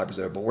source libraries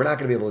there, but we're not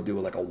going to be able to do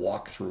like a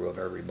walkthrough of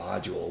every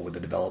module with the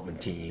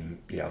development team,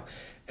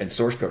 and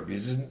source code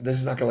reviews. This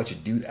is not going to let you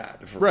do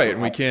that.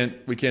 And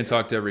we can't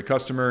talk to every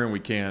customer, and we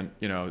can't,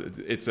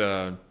 it's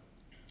a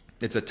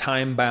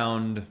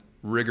time-bound,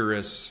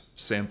 rigorous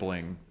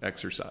sampling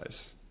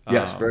exercise.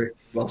 Yes, very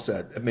well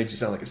said. It made you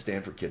sound like a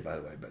Stanford kid, by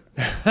the way,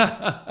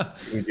 but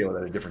we can deal with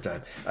that at a different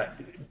time.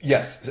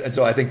 Yes, and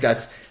so I think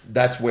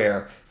that's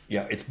where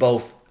it's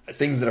both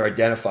things that are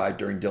identified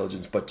during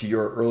diligence, but to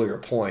your earlier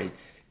point,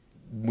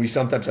 we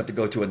sometimes have to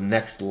go to a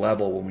next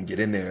level when we get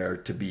in there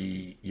to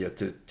be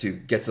to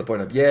get to the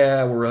point of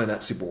we're really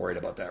not super worried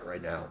about that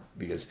right now,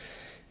 because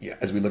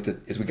as we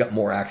got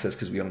more access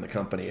because we own the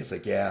company, it's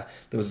like there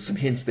was some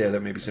hints there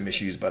may be some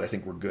issues, but I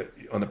think we're good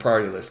on the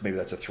priority list. Maybe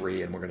that's a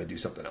 3, and we're going to do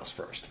something else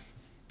first.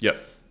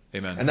 Yep,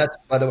 amen. And that's,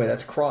 by the way,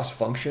 that's cross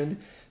function.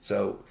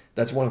 So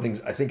that's one of the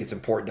things I think it's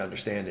important to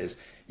understand is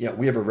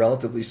we have a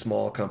relatively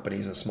small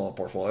companies and a small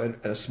portfolio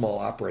and a small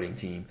operating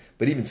team,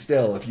 but even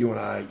still, if you and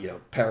I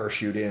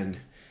parachute in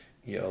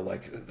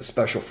like the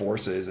special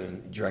forces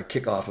and try to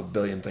kick off a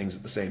billion things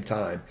at the same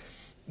time,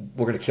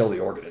 we're going to kill the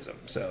organism.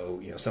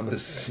 So, some of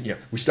this,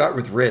 we start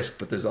with risk,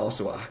 but there's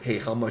also hey,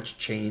 how much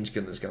change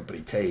can this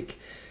company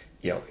take,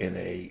 in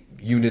a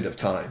unit of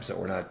time? So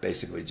we're not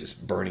basically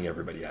just burning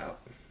everybody out.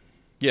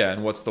 Yeah.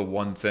 And what's the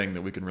one thing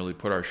that we can really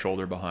put our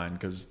shoulder behind?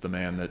 Because the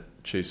man that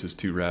chases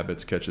 2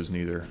 rabbits catches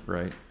neither,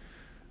 right?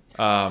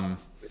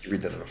 Did you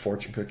read that on a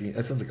fortune cookie?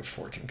 That sounds like a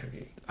fortune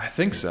cookie. I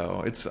think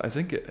so. It's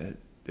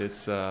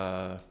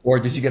or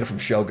did you get it from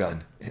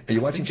Shogun? Are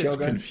you watching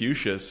Shogun? It's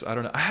Confucius. I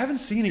don't know. I haven't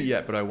seen it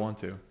yet, but I want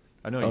to.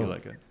 I know you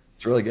like it.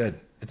 It's really good.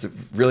 It's a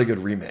really good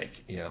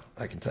remake.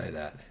 I can tell you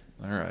that.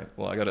 All right.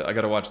 Well, I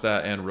gotta watch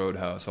that and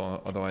Roadhouse.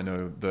 Although I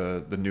know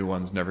the new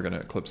one's never gonna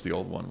eclipse the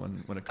old one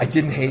when it comes. I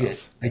didn't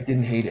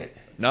hate it.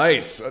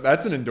 Nice.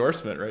 That's an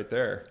endorsement right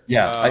there.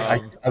 Yeah,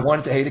 I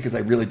wanted to hate it because I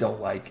really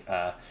don't like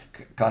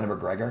Conor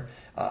McGregor.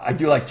 I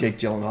do like Jake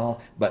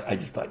Gyllenhaal, but I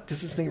just thought,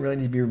 does this thing really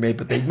need to be remade?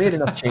 But they made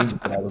enough changes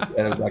that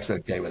I was actually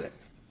okay with it.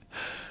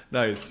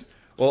 Nice.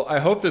 Well, I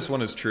hope this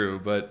one is true,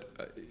 but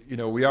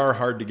we are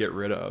hard to get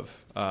rid of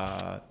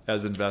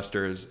as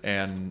investors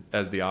and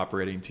as the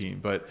operating team.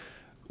 But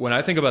when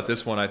I think about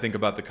this one, I think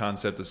about the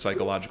concept of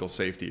psychological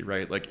safety,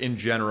 right? Like in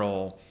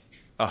general,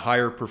 a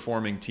higher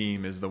performing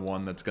team is the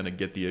one that's going to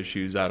get the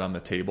issues out on the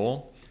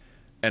table.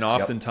 And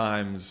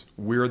oftentimes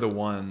we're the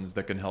ones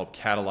that can help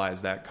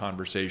catalyze that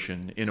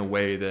conversation in a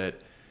way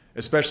that,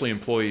 especially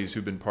employees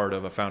who've been part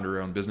of a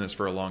founder-owned business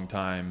for a long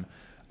time,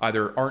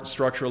 either aren't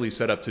structurally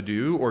set up to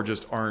do or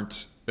just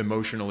aren't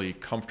emotionally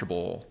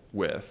comfortable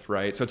with,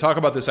 right? So talk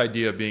about this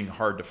idea of being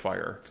hard to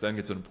fire, because I think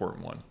it's an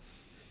important one.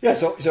 Yeah,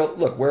 so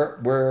look,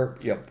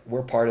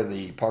 we're part of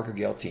the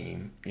ParkerGale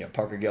team.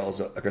 ParkerGale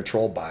is a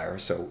controlled buyer,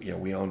 so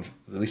we own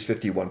at least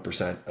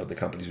 51% of the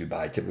companies we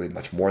buy. Typically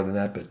much more than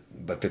that,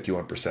 but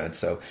 51%.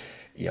 So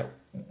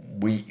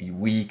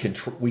we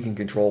can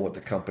control what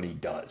the company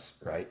does,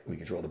 right? We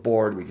control the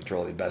board, we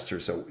control the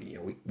investors, so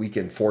we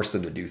can force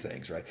them to do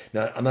things, right?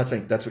 Now, I'm not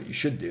saying that's what you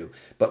should do,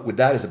 but with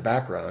that as a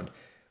background,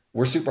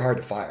 we're super hard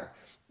to fire.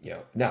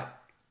 Now,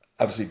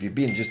 obviously, if you're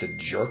being just a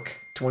jerk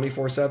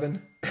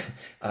 24/7,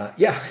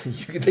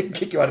 they can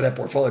kick you out of that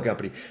portfolio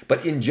company.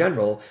 But in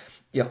general,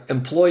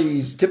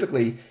 employees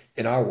typically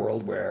in our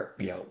world where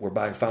we're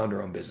buying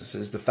founder-owned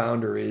businesses, the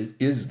founder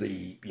is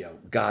the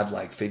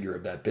godlike figure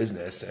of that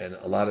business, and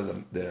a lot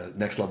of the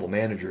next level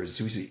managers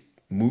usually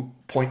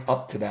point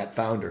up to that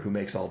founder who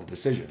makes all the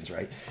decisions,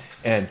 right?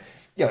 And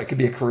it could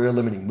be a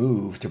career-limiting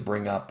move to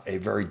bring up a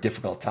very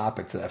difficult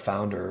topic to that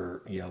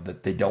founder,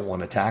 that they don't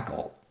want to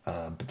tackle,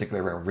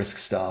 particularly around risk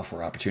stuff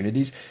or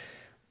opportunities.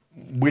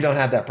 We don't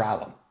have that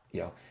problem.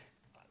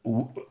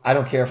 I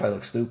don't care if I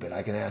look stupid.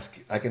 I can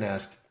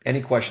ask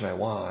any question I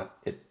want.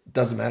 It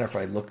doesn't matter if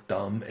I look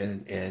dumb,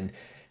 and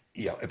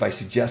if I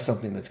suggest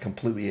something that's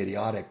completely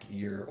idiotic,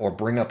 or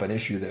bring up an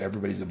issue that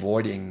everybody's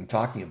avoiding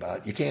talking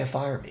about, you can't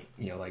fire me.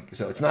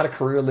 So it's not a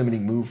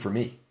career-limiting move for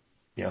me.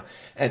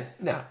 And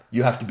now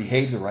you have to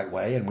behave the right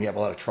way, and we have a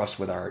lot of trust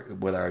with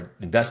our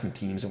investment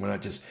teams, and we're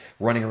not just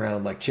running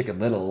around like Chicken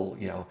Little,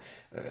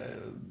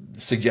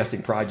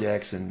 suggesting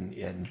projects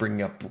and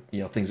bringing up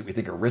things that we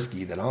think are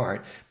risky that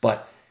aren't.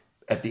 But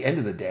at the end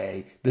of the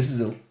day, this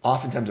is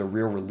oftentimes a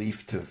real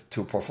relief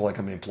to portfolio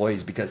company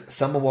employees, because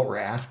some of what we're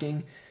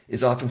asking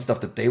is often stuff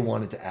that they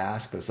wanted to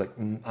ask, but it's like,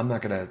 I'm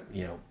not going to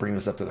bring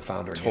this up to the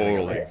founder and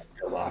totally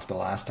off the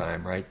last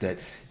time, right? That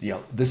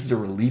this is a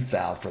relief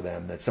valve for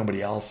them, that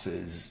somebody else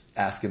is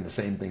asking the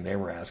same thing they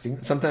were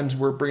asking. Sometimes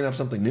we're bringing up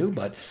something new,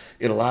 but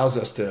it allows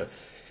us to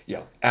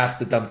ask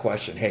the dumb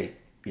question. Hey,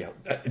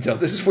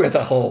 this is where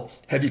the whole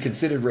have you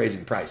considered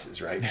raising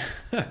prices, right?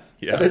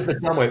 Yeah, that's the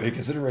dumb way. Have you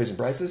considered raising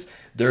prices?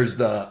 There's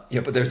but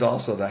there's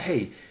also the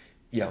hey,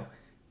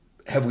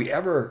 have we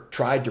ever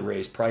tried to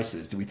raise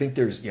prices? Do we think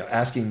there's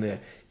asking the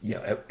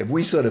have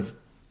we sort of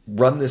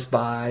run this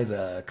by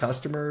the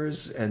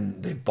customers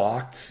and they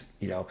balked?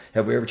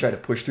 Have we ever tried to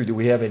push through? Do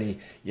we have any,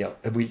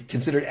 have we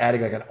considered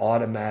adding like an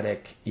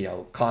automatic,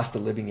 cost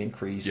of living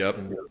increase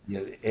in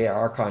the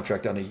ARR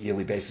contract on a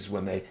yearly basis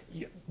when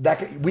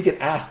we can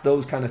ask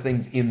those kind of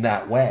things in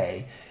that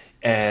way.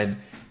 And,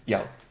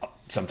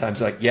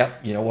 sometimes like,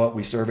 you know what,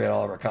 we surveyed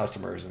all of our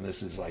customers and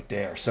this is like,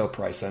 they are so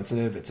price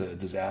sensitive, it's a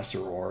disaster,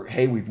 or,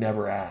 hey, we've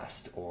never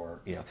asked, or,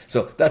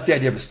 so that's the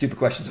idea of a stupid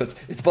question. So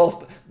it's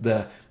both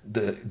the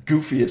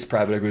goofiest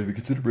private equity, we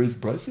consider raising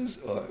prices,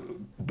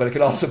 but it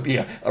could also be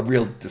a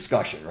real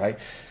discussion, right?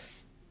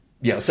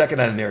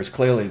 Second item there is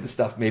clearly the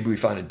stuff maybe we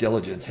find in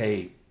diligence.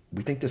 Hey,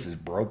 we think this is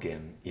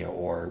broken,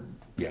 or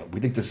we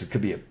think this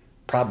could be a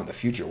problem in the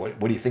future. What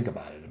do you think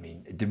about it? I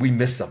mean, did we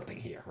miss something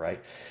here,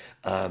 right?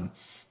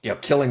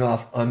 Killing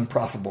off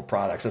unprofitable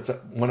products. That's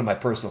one of my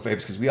personal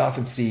favorites, because we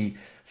often see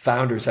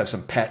founders have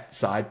some pet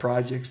side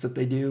projects that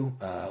they do.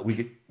 We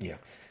could,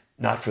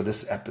 not for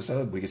this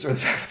episode, we could sort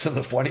of talk about some of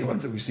the funny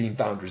ones that we've seen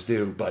founders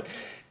do, but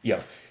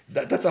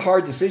that's a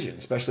hard decision,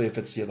 especially if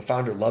it's the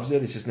founder loves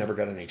it, it's just never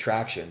got any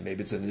traction.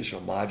 Maybe it's an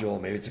additional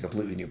module, maybe it's a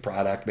completely new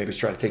product, maybe it's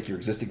trying to take your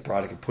existing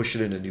product and push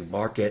it in a new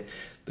market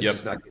that's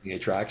just not getting any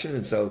traction.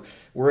 And so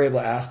we're able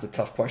to ask the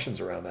tough questions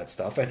around that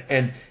stuff.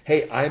 And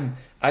hey,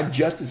 I'm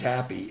just as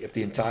happy if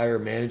the entire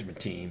management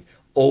team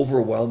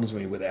overwhelms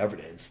me with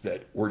evidence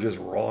that we're just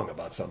wrong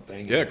about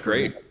something. Yeah,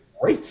 great.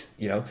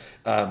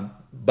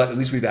 But at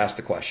least we've asked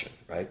the question,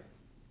 right?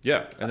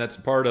 Yeah, and that's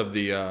part of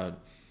the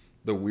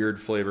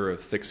weird flavor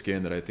of thick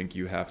skin that I think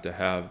you have to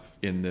have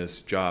in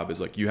this job,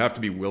 is like you have to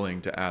be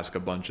willing to ask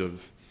a bunch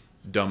of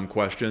dumb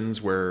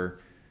questions where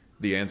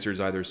the answers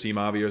either seem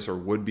obvious or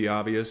would be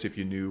obvious if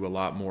you knew a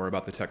lot more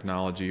about the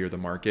technology or the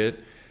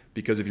market.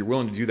 Because if you're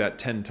willing to do that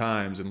 10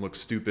 times and look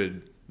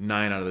stupid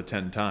 9 out of the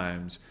 10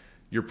 times,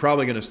 you're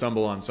probably going to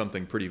stumble on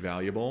something pretty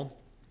valuable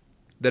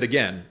that,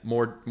 again,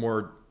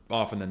 more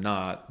often than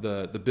not,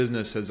 the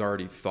business has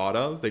already thought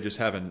of. They just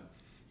haven't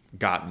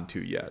gotten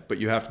to yet. But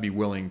you have to be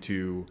willing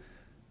to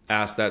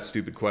ask that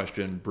stupid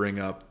question, bring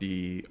up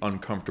the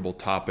uncomfortable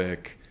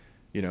topic,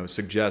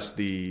 suggest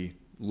the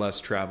less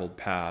traveled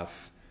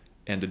path,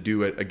 and to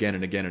do it again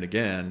and again and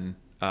again,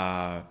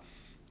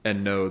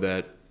 and know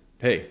that,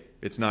 hey,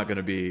 it's not going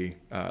to be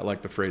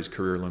like the phrase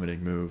career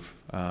limiting move.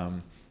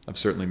 I've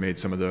certainly made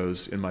some of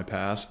those in my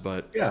past,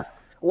 but yeah.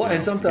 Well,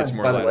 and sometimes, it's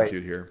more by the way,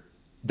 latitude here.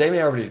 they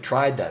may already have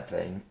tried that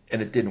thing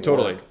and it didn't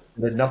Totally. work.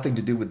 It had nothing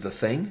to do with the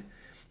thing.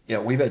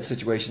 We've had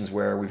situations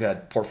where we've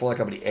had portfolio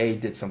company A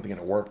did something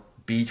and it worked.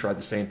 B tried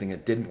the same thing,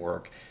 it didn't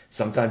work.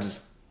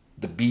 Sometimes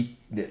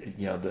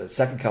the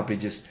second company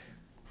just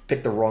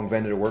picked the wrong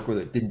vendor to work with,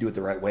 it didn't do it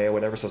the right way or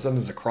whatever. So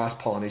sometimes the cross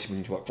pollination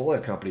between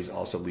portfolio companies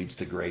also leads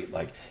to great,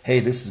 like,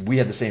 hey, we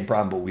had the same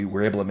problem, but we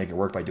were able to make it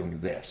work by doing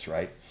this,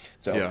 right?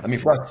 So yeah. I mean,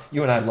 for us,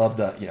 you and I love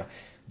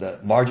the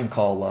margin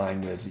call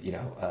line with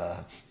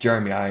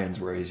Jeremy Irons,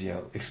 where he's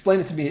explain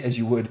it to me as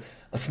you would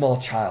a small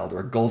child or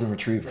a golden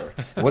retriever.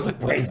 It wasn't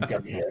brains that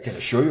got me here. I can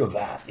assure you of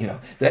that.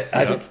 That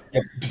I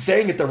think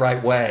saying it the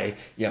right way,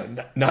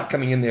 not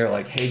coming in there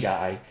like, hey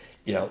guy,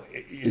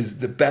 is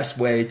the best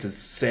way to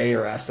say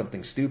or ask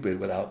something stupid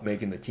without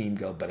making the team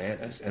go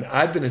bananas. And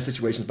I've been in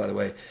situations, by the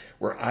way,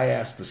 where I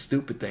ask the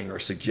stupid thing or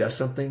suggest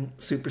something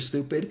super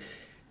stupid,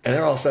 and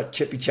they're all set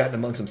chippy chatting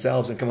amongst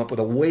themselves and come up with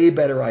a way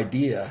better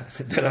idea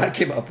than I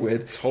came up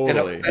with.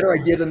 Totally. And a better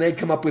idea than they'd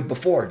come up with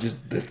before. Just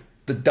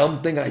the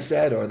dumb thing I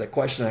said or the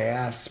question I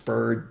asked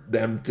spurred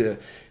them to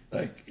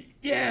like,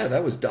 yeah,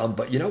 that was dumb,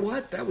 but you know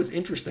what? That was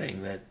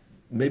interesting. That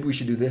maybe we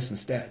should do this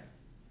instead.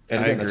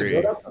 And again, I agree. that's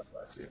a good outcome for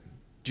us.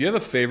 Do you have a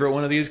favorite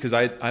one of these? Because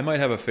I might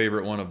have a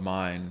favorite one of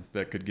mine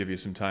that could give you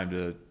some time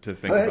to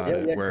think about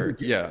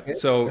it.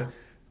 So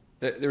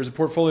there was a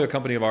portfolio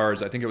company of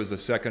ours, I think it was the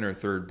second or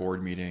third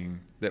board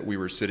meeting that we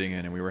were sitting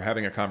in, and we were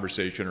having a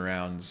conversation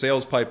around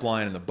sales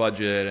pipeline and the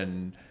budget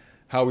and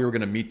how we were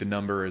going to meet the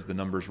number as the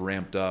numbers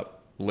ramped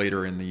up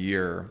later in the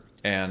year.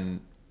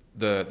 And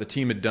the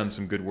team had done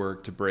some good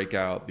work to break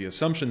out the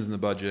assumptions in the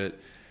budget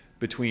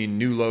between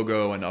new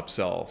logo and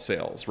upsell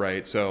sales,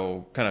 right?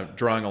 So kind of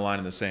drawing a line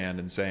in the sand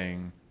and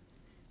saying,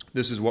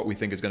 this is what we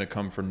think is going to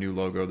come from new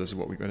logo, this is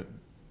what we're going to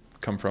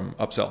come from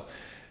upsell.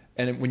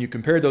 And when you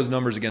compared those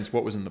numbers against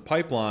what was in the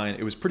pipeline,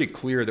 it was pretty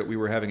clear that we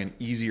were having an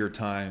easier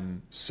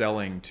time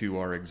selling to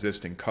our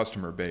existing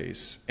customer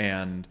base.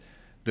 And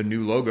the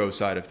new logo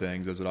side of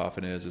things, as it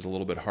often is a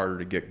little bit harder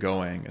to get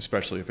going,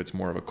 especially if it's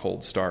more of a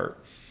cold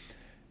start.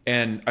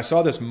 And I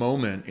saw this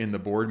moment in the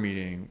board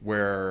meeting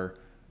where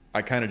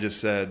I kind of just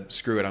said,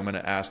 screw it, I'm going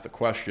to ask the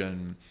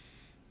question,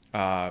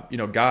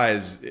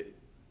 guys,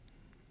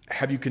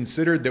 have you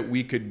considered that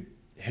we could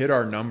hit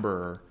our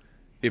number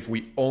if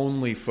we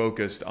only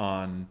focused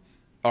on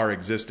our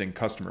existing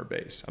customer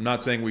base? I'm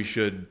not saying we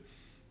should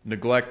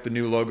neglect the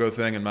new logo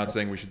thing. I'm not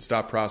saying we should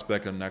stop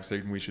prospecting. I'm not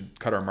saying we should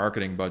cut our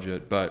marketing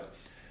budget. But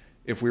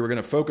if we were going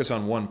to focus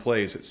on one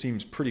place, it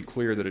seems pretty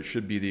clear that it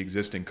should be the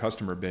existing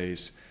customer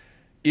base.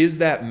 Is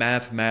that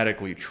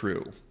mathematically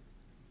true?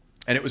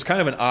 And it was kind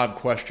of an odd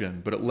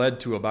question, but it led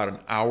to about an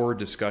hour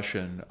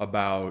discussion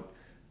about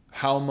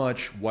how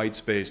much white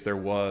space there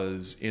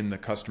was in the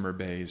customer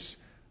base,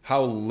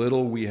 how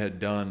little we had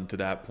done to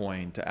that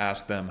point to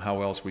ask them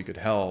how else we could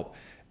help.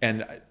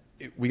 And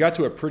we got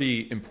to a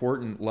pretty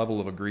important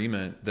level of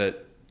agreement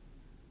that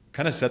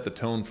kind of set the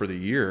tone for the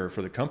year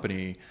for the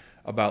company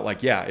about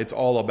like, yeah, it's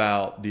all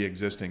about the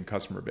existing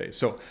customer base.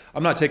 So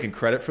I'm not taking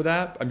credit for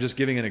that. I'm just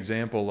giving an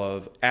example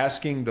of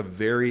asking the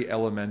very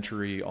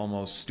elementary,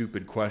 almost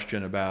stupid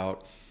question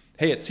about,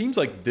 hey, it seems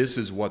like this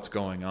is what's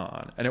going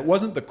on. And it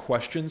wasn't the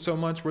question so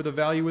much where the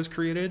value was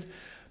created,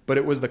 but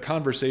it was the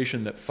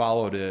conversation that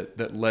followed it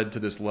that led to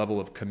this level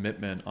of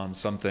commitment on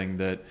something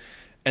that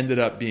ended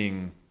up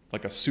being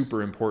like a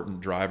super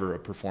important driver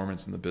of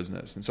performance in the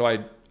business. And so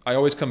I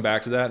always come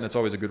back to that, and it's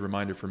always a good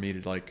reminder for me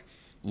to like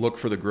look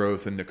for the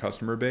growth in the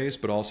customer base,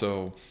 but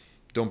also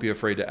don't be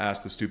afraid to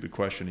ask the stupid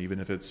question, even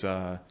if it's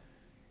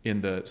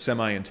in the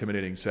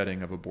semi-intimidating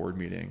setting of a board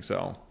meeting.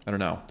 So I don't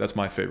know. That's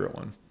my favorite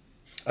one.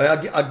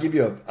 I'll give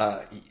you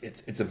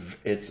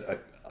it's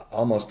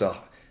almost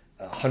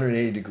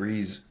 180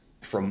 degrees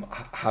from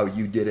how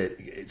you did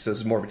it. So this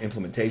is more of an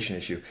implementation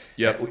issue.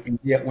 Yeah.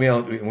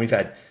 We've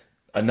had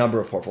a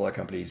number of portfolio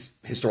companies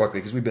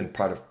historically, because we've been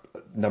part of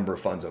a number of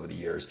funds over the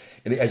years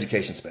in the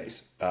education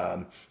space.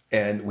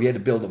 And we had to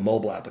build a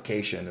mobile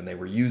application, and they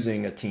were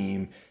using a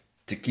team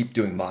to keep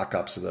doing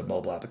mock-ups of the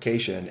mobile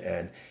application.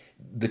 And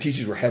the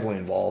teachers were heavily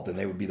involved, and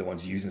they would be the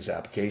ones using this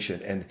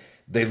application. And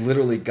they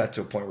literally got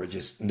to a point where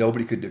just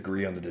nobody could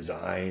agree on the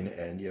design.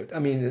 And,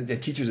 the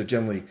teachers are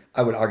generally,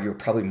 I would argue,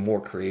 probably more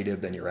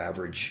creative than your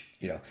average,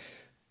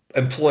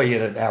 employee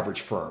at an average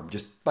firm.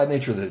 Just by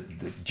nature of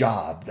the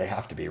job, they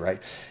have to be,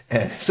 right?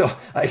 And so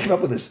I came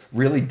up with this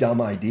really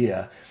dumb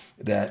idea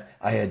that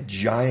I had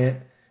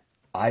giant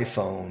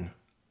iPhone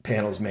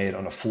panels made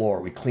on a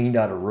floor. We cleaned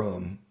out a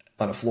room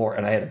on a floor,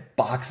 and I had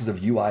boxes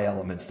of UI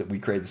elements that we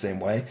created the same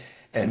way.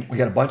 And we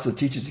got a bunch of the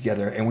teachers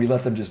together, and we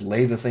let them just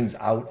lay the things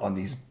out on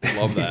these,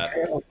 Love that.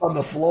 panels on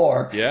the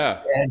floor.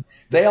 Yeah. And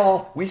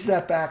we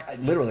sat back,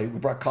 we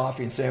brought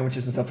coffee and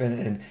sandwiches and stuff in,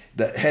 and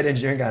the head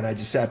engineering guy and I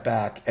just sat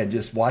back and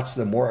just watched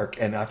them work.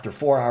 And after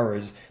 4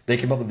 hours, they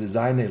came up with a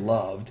design they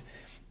loved,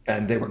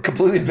 and they were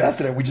completely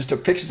invested in it. We just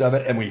took pictures of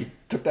it, and we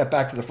took that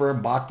back to the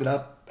firm, mocked it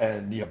up,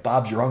 and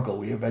Bob's your uncle.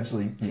 We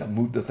eventually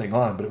moved the thing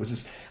on, but it was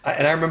just,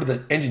 and I remember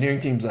the engineering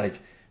team's like,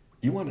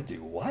 you want to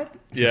do what?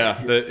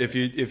 Yeah, if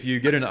you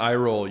get an eye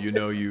roll, you've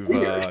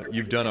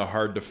done a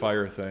hard to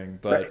fire thing.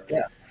 But right,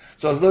 yeah,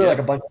 so it was literally like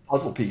a bunch of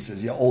puzzle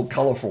pieces, old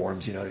color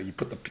forms. You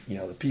put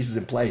the pieces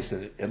in place,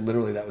 and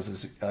literally that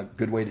was a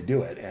good way to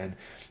do it. And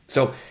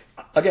so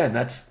again,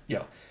 that's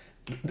it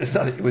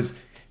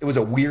was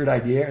a weird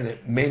idea, and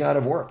it may not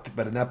have worked.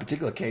 But in that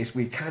particular case,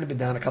 we'd kind of been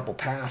down a couple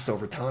paths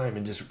over time,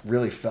 and just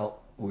really felt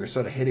we were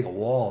sort of hitting a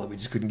wall that we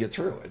just couldn't get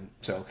through. And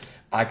so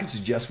I could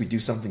suggest we do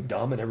something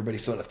dumb, and everybody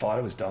sort of thought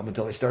it was dumb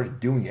until they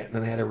started doing it, and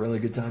then they had a really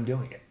good time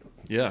doing it.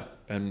 Yeah,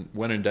 and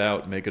when in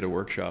doubt, make it a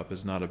workshop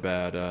is not a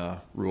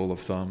bad rule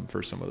of thumb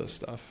for some of this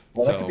stuff.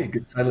 Well, that could be a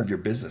good title of your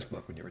business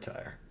book when you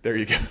retire. There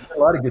you go. A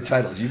lot of good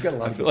titles. You've got a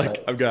lot of good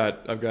titles.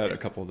 I've got a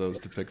couple of those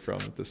to pick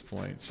from at this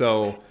point.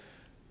 So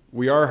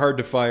we are hard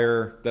to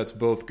fire. That's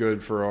both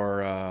good for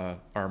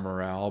our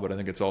morale, but I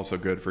think it's also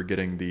good for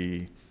getting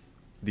the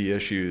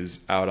issues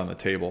out on the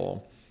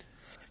table.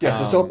 Yeah,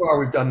 so far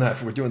we've done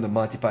that. We're doing the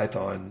Monty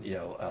Python.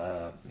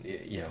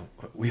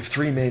 We have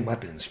three main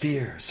weapons: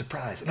 fear,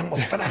 surprise, and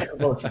almost fanatical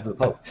emotions of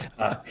hope.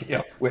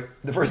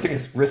 The first thing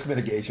is risk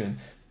mitigation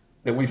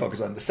that we focus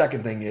on. The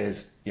second thing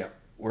is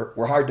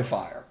we're hard to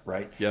fire,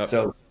 right? Yep.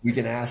 So we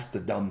can ask the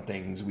dumb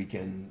things, we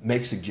can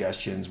make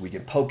suggestions, we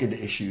can poke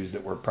into issues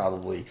that were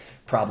probably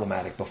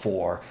problematic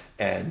before,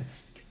 and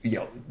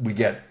we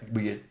get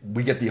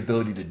the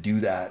ability to do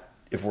that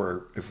if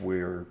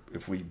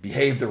we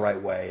behave the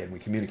right way and we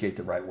communicate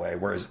the right way,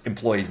 whereas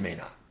employees may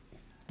not.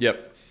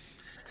 Yep.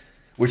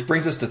 Which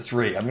brings us to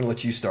 3. I'm going to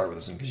let you start with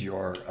this one because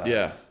you're.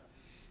 Yeah.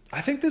 I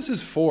think this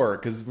is 4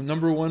 because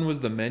number 1 was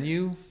the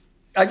menu.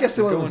 I guess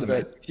the one was the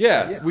menu.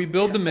 Yeah, we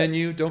build the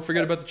menu. Don't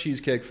forget about the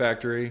Cheesecake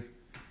Factory.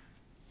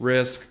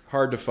 Risk,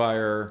 hard to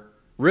fire.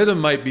 Rhythm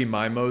might be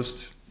my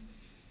most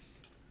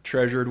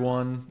treasured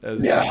one,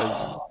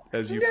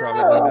 as you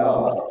probably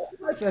know.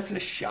 That's a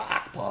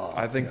shock, Paul.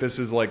 I think this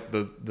is like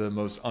the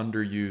most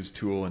underused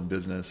tool in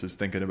business is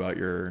thinking about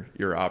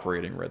your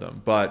operating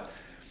rhythm. But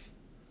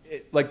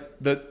like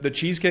the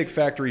Cheesecake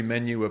Factory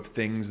menu of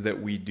things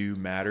that we do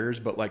matters,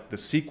 but like the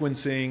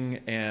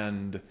sequencing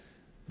and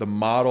the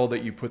model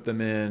that you put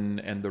them in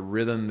and the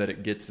rhythm that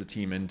it gets the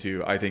team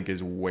into, I think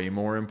is way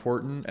more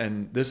important.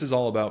 And this is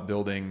all about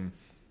building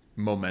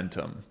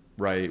momentum,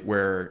 right?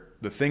 Where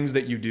the things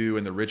that you do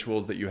and the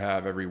rituals that you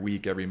have every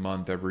week, every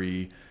month,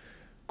 every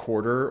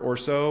quarter or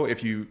so,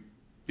 if you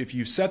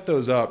set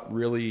those up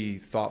really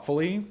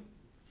thoughtfully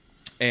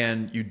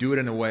and you do it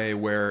in a way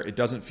where it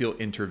doesn't feel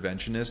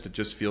interventionist, it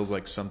just feels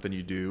like something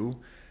you do.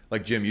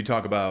 Like Jim, you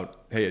talk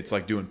about, hey, it's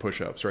like doing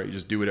push-ups, right? You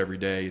just do it every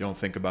day. You don't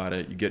think about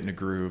it. You get in a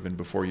groove, and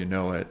before you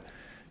know it,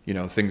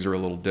 things are a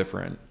little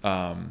different.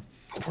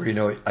 Before you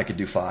know it, I could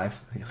do 5.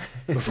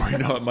 Before you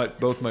know it,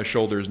 both my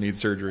shoulders need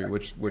surgery,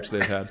 which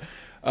they've had.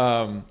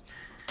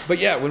 But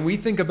yeah, when we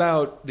think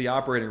about the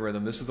operating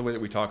rhythm, this is the way that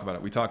we talk about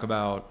it. We talk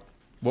about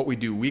what we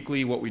do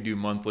weekly, what we do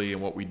monthly,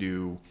 and what we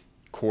do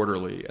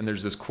quarterly. And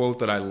there's this quote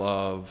that I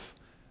love.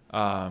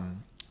 I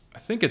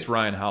think it's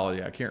Ryan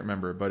Holiday. I can't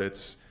remember, but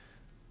it's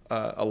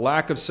a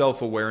lack of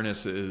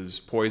self-awareness is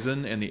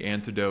poison, and the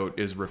antidote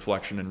is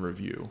reflection and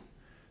review.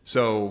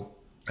 So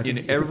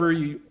in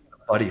every...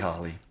 Buddy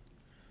Holly.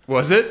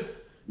 Was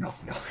it? No.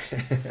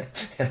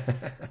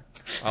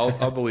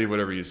 I'll believe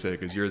whatever you say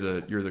because you're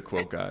the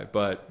quote guy.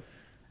 But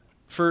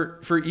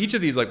for each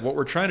of these, like what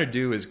we're trying to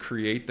do is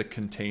create the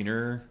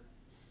container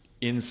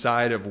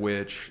inside of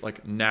which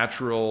like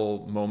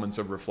natural moments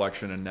of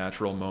reflection and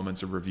natural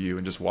moments of review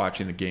and just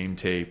watching the game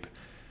tape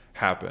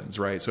happens,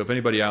 right? So if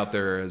anybody out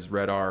there has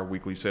read our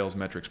weekly sales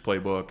metrics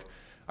playbook,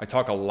 I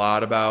talk a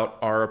lot about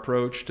our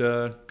approach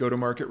to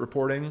go-to-market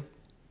reporting.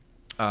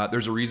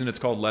 There's a reason it's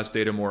called less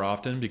data more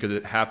often because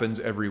it happens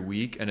every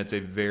week and it's a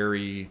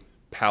very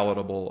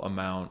palatable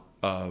amount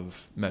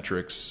of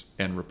metrics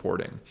and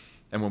reporting.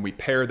 And when we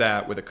pair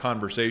that with a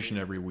conversation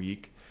every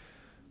week,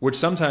 which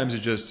sometimes is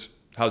just,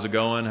 how's it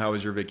going? How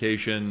was your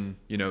vacation?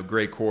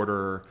 Great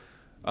quarter.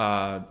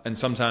 And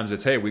sometimes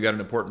it's, hey, we got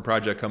an important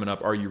project coming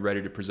up. Are you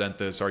ready to present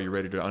this? Are you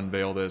ready to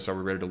unveil this? Are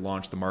we ready to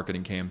launch the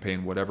marketing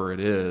campaign? Whatever it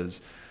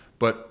is.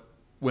 But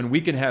when we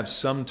can have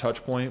some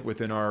touch point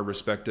within our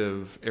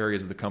respective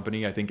areas of the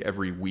company, I think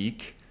every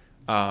week,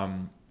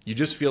 you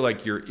just feel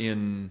like you're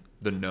in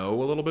the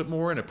know a little bit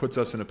more, and it puts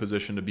us in a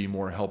position to be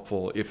more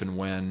helpful if and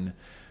when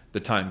the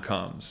time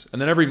comes.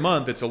 And then every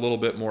month, it's a little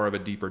bit more of a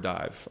deeper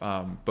dive,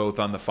 both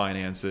on the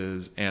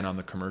finances and on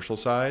the commercial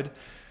side.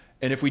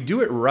 And if we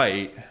do it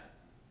right,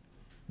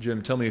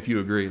 Jim, tell me if you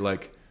agree,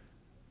 like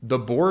the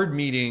board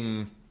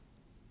meeting,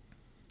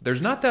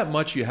 there's not that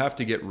much you have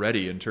to get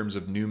ready in terms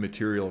of new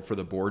material for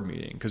the board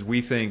meeting because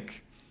we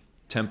think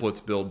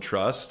templates build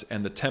trust,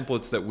 and the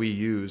templates that we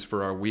use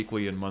for our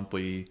weekly and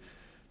monthly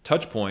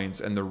touch points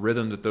and the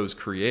rhythm that those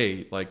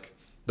create, like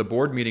the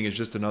board meeting is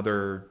just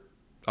another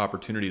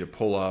opportunity to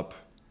pull up,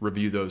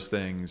 review those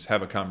things,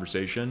 have a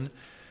conversation.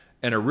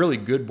 And a really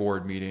good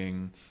board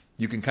meeting,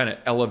 you can kind of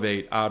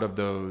elevate out of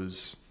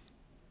those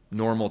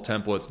normal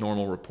templates,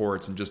 normal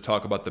reports, and just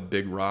talk about the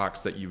big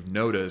rocks that you've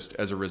noticed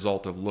as a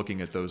result of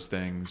looking at those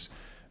things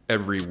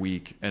every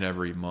week and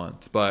every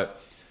month. But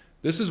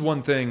this is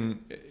one thing,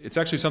 it's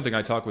actually something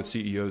I talk with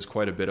CEOs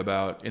quite a bit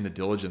about in the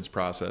diligence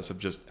process of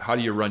just how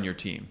do you run your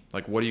team?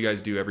 Like, what do you guys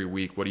do every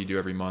week? What do you do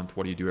every month?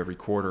 What do you do every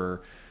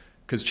quarter?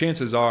 Because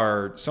chances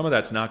are some of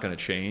that's not going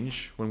to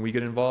change when we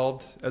get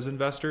involved as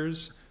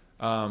investors.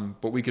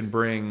 But we can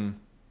bring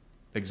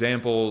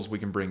examples, we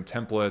can bring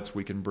templates,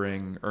 we can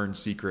bring earned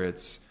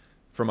secrets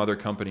from other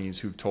companies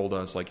who've told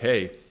us like,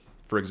 hey,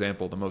 for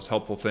example, the most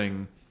helpful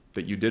thing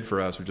that you did for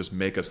us would just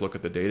make us look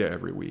at the data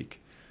every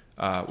week,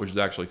 which is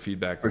actually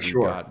feedback that we've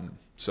gotten.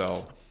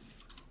 So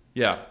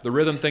yeah, the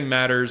rhythm thing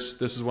matters.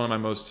 This is one of my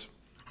most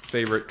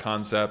favorite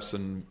concepts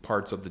and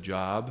parts of the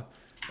job.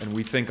 And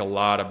we think a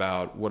lot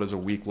about what does a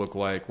week look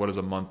like? What does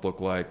a month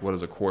look like? What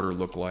does a quarter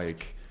look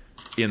like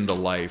in the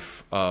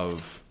life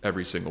of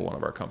every single one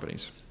of our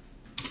companies?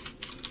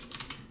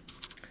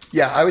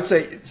 Yeah, I would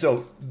say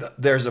so.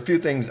 There's a few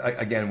things.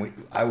 Again,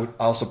 I would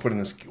also put in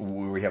this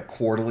where we have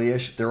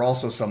quarterly-ish. There are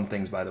also some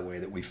things, by the way,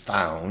 that we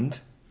found.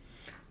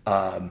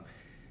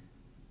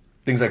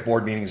 Things like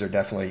board meetings are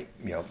definitely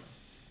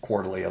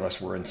quarterly,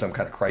 unless we're in some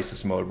kind of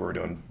crisis mode where we're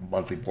doing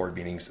monthly board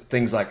meetings.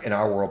 Things like in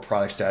our world,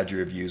 product strategy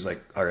reviews.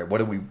 Like, all right, what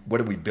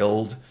did we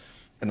build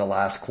in the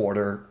last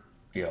quarter?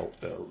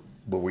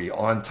 Were we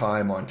on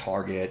time, on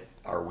target?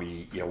 Are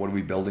we what are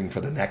we building for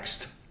the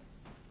next?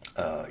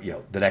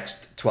 The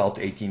next 12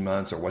 to 18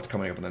 months, or what's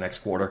coming up in the next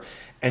quarter,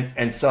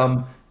 and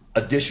some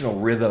additional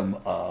rhythm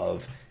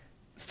of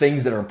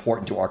things that are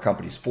important to our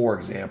companies. For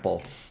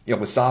example,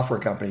 with software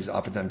companies,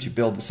 oftentimes you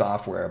build the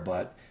software,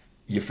 but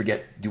you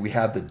forget, do we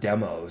have the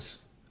demos?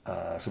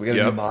 So we got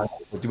a new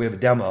model. Do we have a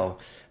demo?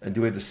 And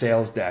do we have the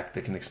sales deck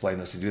that can explain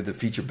this? And do we have the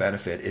feature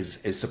benefit?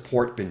 Is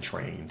support been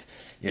trained?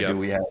 Do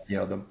we have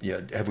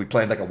have we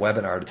planned like a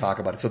webinar to talk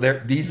about it? So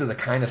these are the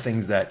kind of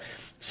things that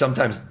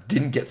sometimes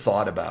didn't get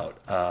thought about,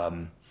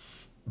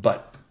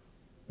 but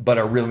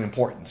are really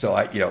important. So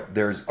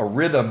there's a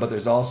rhythm, but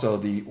there's also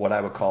what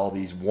I would call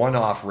these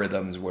one-off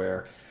rhythms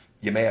where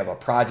you may have a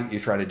project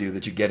you're trying to do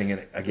that you're getting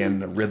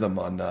a rhythm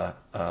on the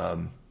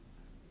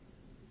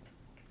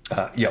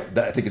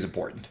that I think is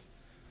important.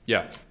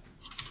 Yeah.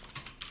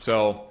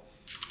 So,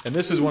 and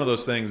this is one of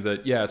those things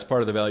that, it's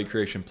part of the value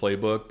creation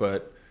playbook,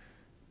 but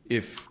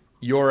if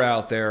you're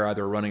out there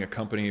either running a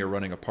company or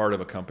running a part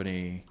of a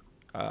company,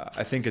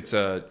 I think it's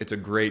a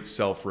great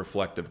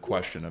self-reflective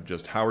question of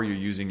just how are you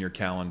using your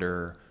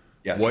calendar?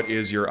 Yes. What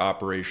is your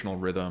operational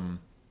rhythm?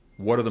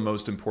 What are the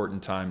most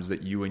important times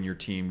that you and your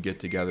team get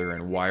together,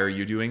 and why are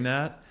you doing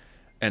that?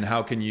 And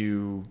how can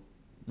you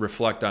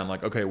reflect on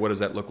like, okay, what does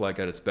that look like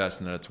at its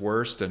best and at its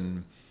worst?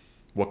 And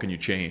what can you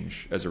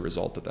change as a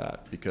result of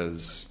that?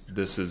 Because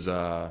this is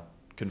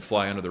can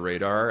fly under the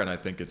radar, and I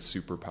think it's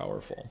super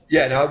powerful.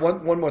 Yeah. Now,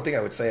 one more thing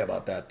I would say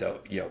about that, though,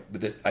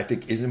 that I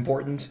think is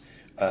important,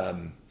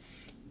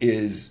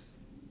 is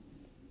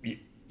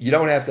you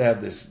don't have to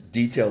have this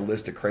detailed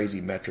list of crazy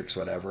metrics,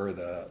 whatever.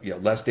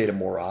 Less data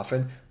more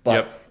often.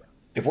 But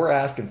if we're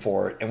asking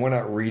for it and we're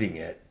not reading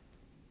it,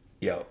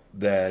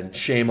 then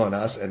shame on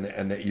us,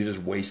 and that you're just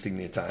wasting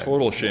the time.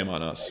 Total shame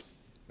on us.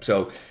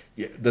 So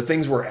the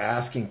things we're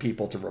asking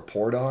people to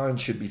report on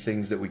should be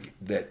things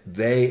that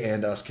they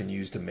and us can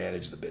use to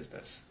manage the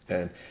business.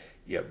 And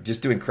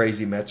just doing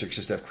crazy metrics,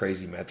 just have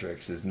crazy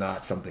metrics is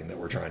not something that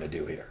we're trying to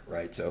do here,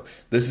 right? So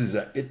this is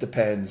it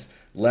depends.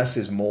 Less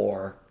is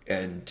more,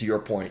 and to your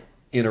point,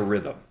 in a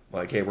rhythm.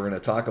 Like, hey, we're going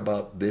to talk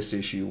about this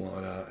issue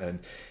and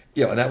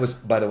that was,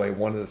 by the way,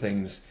 one of the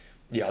things.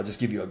 I'll just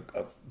give you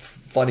a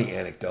funny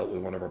anecdote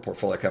with one of our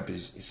portfolio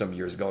companies some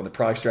years ago in the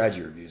product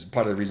strategy reviews.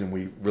 Part of the reason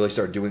we really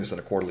started doing this on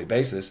a quarterly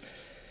basis,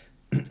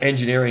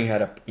 engineering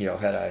had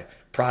a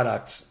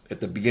product at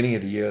the beginning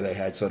of the year. They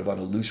had sort of on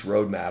a loose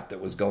roadmap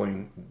that was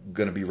going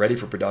to be ready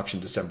for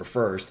production December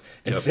 1st,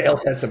 and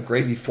sales had some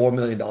crazy $4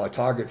 million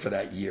target for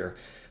that year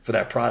for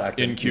that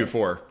product in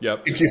Q4.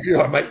 In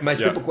Q4. My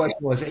simple question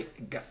was, hey,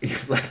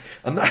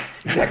 I'm not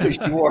exactly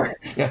sure.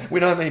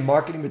 We don't have any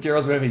marketing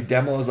materials. We don't have any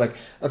demos. Like,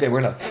 okay,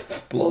 we're gonna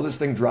blow this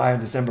thing dry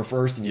on December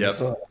 1st, and you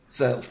sell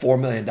 $4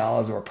 million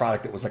of a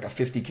product that was like a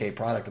 $50K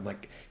product. I'm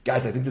like,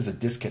 guys, I think there's a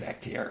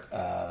disconnect here.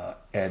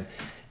 And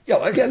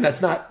again,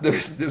 that's not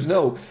there's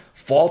no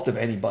fault of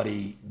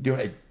anybody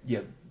doing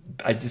it.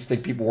 I just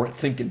think people weren't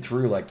thinking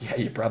through. Like,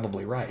 you're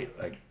probably right.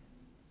 Like,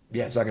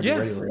 it's not going to be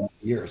ready later in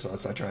the year, so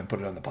let's not try and put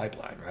it on the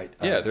pipeline, right?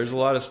 There's a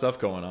lot of stuff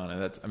going on, and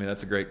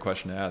that's a great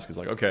question to ask. Is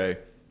like, okay,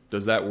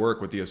 does that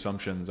work with the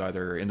assumptions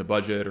either in the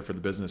budget or for the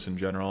business in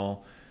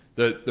general?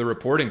 The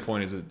reporting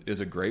point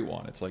is a great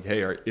one. It's like,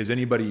 hey, is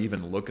anybody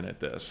even looking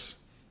at this?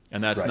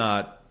 And that's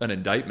not an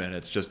indictment.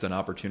 It's just an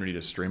opportunity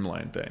to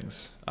streamline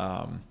things.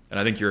 And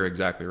I think you're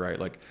exactly right.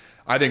 Like,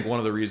 I think one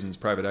of the reasons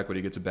private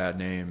equity gets a bad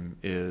name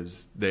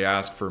is they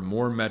ask for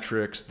more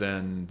metrics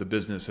than the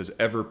business has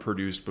ever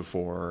produced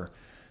before,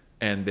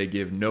 and they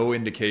give no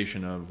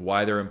indication of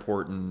why they're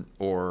important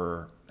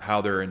or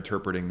how they're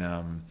interpreting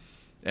them.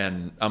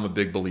 And I'm a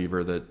big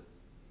believer that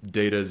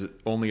data is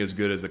only as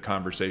good as the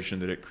conversation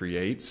that it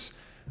creates.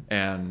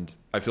 And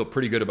I feel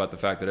pretty good about the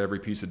fact that every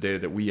piece of data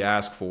that we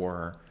ask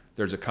for,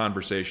 there's a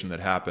conversation that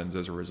happens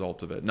as a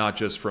result of it, not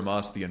just from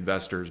us, the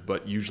investors,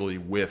 but usually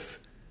with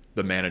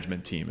the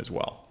management team as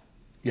well.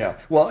 Yeah.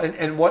 Well,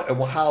 and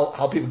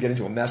how people get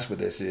into a mess with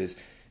this is,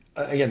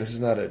 again, this is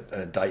not an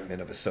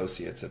indictment of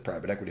associates at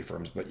private equity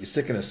firms, but you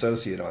stick an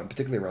associate on,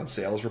 particularly around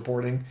sales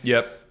reporting.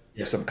 Yep. You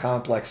have some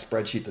complex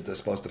spreadsheet that they're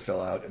supposed to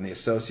fill out, and the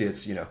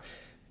associates,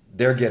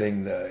 they're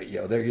getting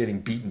they're getting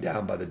beaten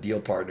down by the deal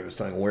partner who's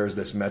telling, where's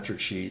this metric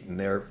sheet, and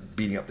they're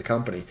beating up the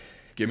company.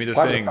 Give me the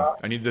thing.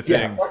 I need the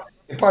thing.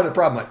 Part of the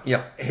problem,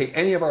 hey,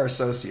 any of our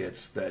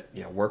associates that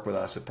work with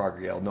us at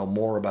ParkerGale know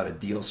more about a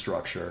deal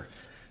structure,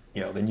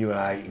 than you and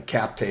I, in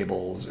cap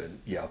tables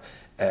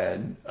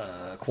and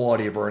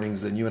quality of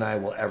earnings than you and I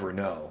will ever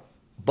know.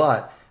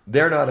 But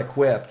they're not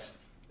equipped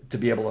to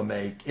be able to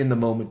make in the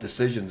moment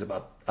decisions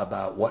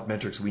about what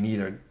metrics we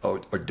need or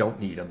don't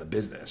need on the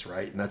business,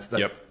 right? And that's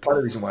Yep. part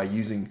of the reason why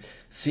using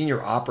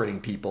senior operating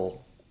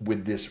people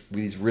with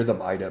these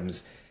rhythm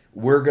items,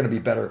 we're going to be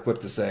better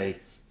equipped to say,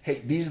 hey,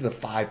 these are the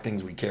 5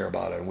 things we care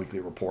about on weekly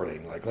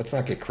reporting. Like, let's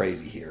not get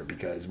crazy here,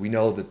 because we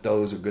know that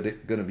those are going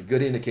to be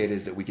good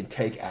indicators that we can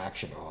take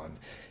action on,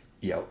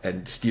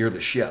 and steer the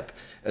ship,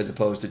 as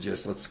opposed to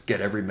just let's get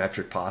every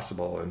metric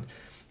possible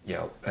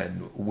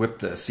and whip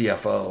the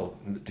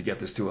CFO to get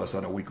this to us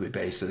on a weekly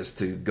basis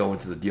to go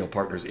into the deal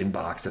partner's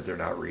inbox that they're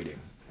not reading.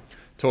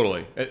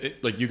 Totally.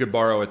 Like, you could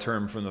borrow a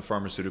term from the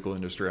pharmaceutical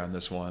industry on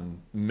this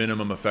one: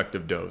 minimum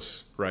effective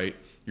dose, right?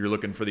 You're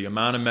looking for the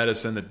amount of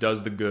medicine that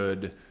does the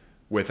good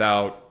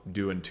without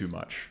doing too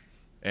much.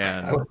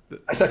 And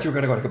I thought you were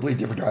going to go in a completely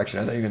different direction.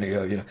 I thought you were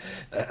going to go,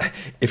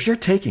 if you're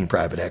taking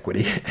private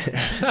equity,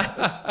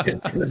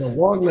 there's a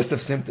long list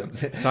of symptoms.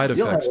 Side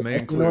effects may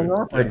include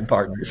operating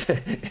partners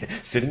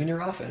sitting in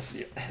your office.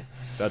 Yeah.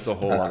 That's a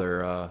whole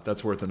other,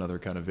 that's worth another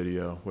kind of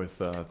video with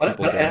people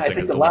and I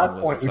think the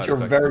last point, which you're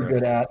very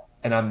good at,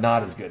 and I'm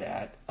not as good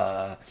at,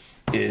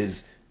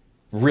 is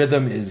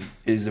rhythm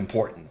is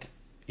important.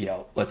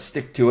 Let's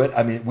stick to it.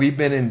 I mean, we've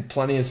been in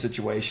plenty of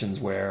situations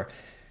where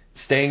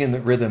staying in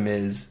the rhythm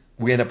is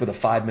we end up with a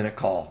 5-minute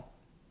call.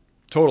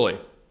 Totally.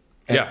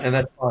 Yeah. And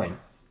that's fine.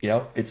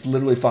 It's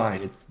literally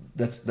fine.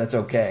 That's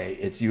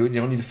okay. You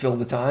don't need to fill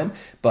the time,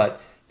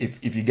 but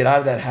if you get out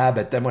of that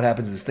habit, then what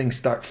happens is things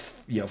start,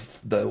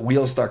 the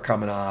wheels start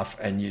coming off,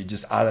 and you're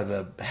just out of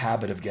the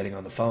habit of getting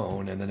on the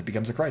phone, and then it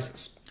becomes a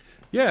crisis.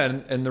 Yeah.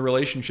 And the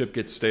relationship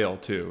gets stale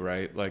too,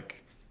 right?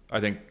 Like,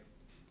 I think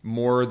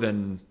more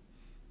than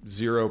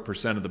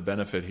 0% of the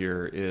benefit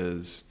here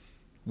is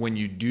when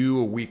you do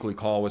a weekly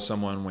call with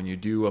someone, when you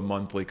do a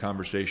monthly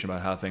conversation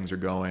about how things are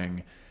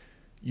going,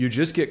 you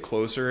just get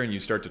closer and you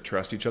start to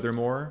trust each other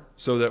more,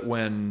 so that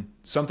when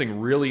something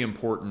really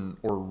important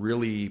or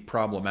really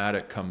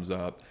problematic comes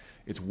up,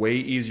 it's way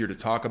easier to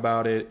talk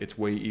about it. It's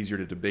way easier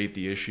to debate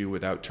the issue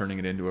without turning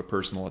it into a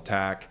personal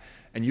attack.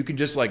 And you can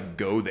just like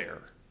go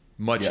there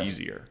much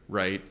easier,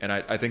 right? And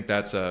I think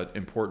that's an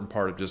important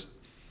part of just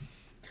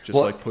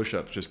like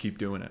push-ups, just keep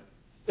doing it.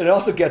 And it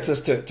also gets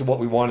us to what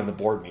we want in the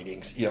board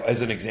meetings.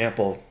 As an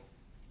example,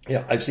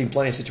 I've seen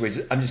plenty of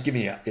situations. I'm just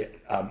giving you,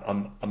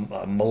 I'm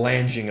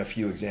melanging a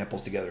few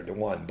examples together into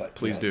one. But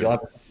please do. You'll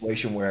have a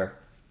situation where,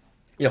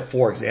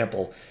 for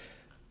example,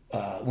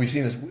 we've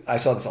seen this. I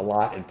saw this a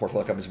lot in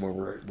portfolio companies where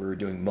we were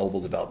doing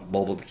mobile development.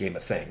 Mobile became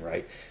a thing,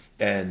 right?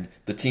 And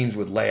the teams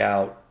would lay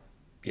out,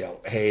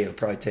 hey, it'll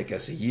probably take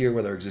us a year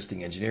with our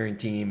existing engineering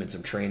team and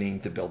some training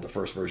to build the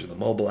first version of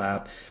the mobile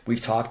app. We've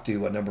talked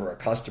to a number of our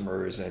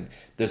customers, and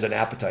there's an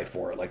appetite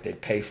for it. Like, they'd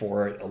pay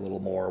for it a little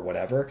more,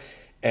 whatever.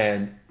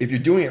 And if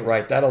you're doing it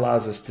right, that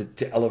allows us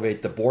to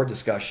elevate the board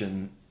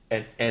discussion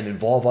and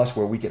involve us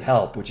where we can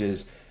help, which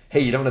is,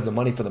 hey, you don't have the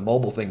money for the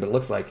mobile thing, but it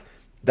looks like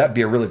that'd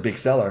be a really big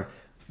seller.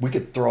 We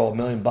could throw $1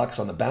 million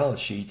on the balance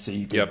sheet so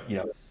you could,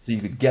 so you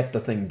could get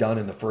the thing done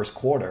in the first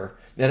quarter.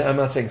 And I'm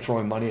not saying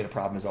throwing money at a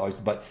problem is always,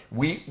 but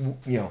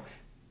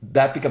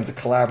that becomes a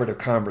collaborative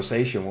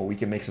conversation where we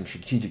can make some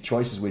strategic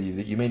choices with you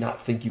that you may not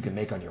think you can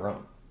make on your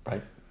own,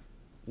 right?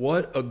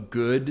 What a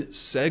good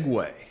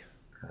segue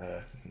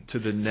to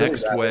the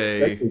next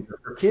way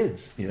for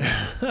kids,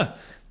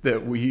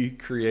 that we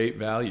create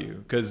value.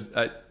 Because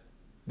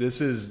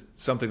this is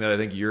something that I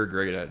think you're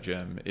great at,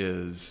 Jim,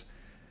 is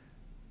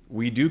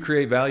we do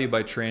create value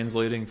by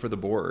translating for the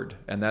board.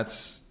 And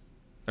that's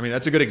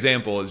a good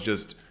example, is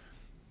just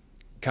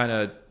kind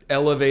of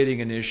elevating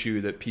an issue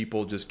that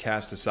people just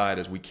cast aside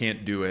as we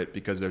can't do it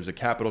because there's a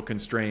capital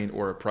constraint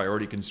or a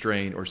priority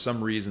constraint or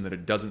some reason that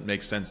it doesn't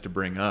make sense to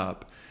bring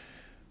up.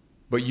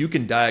 But you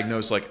can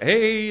diagnose like,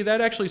 hey,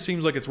 that actually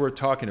seems like it's worth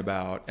talking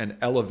about, and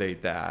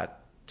elevate that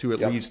to at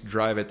least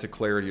drive it to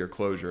clarity or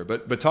closure.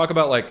 But talk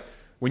about, like,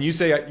 when you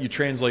say you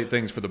translate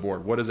things for the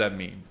board, what does that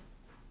mean?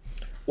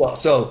 Well,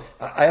 so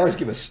I always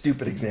give a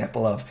stupid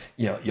example of,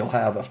 you'll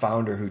have a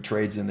founder who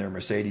trades in their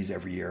Mercedes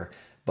every year,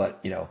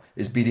 but,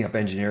 is beating up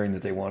engineering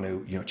that they want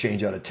to,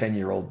 change out a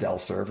 10-year-old Dell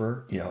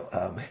server,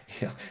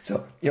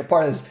 so,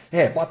 part of this,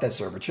 hey, I bought that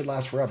server, it should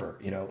last forever,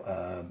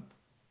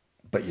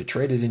 but you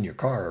trade it in your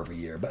car every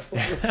year. But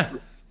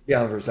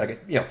Yeah, for a second.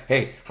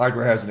 Hey,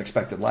 hardware has an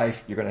expected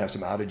life. You're going to have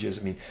some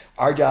outages. I mean,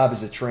 our job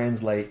is to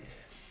translate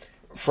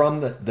from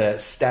the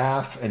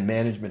staff and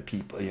management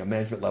people,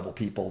 management level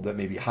people that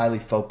may be highly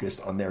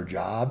focused on their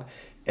job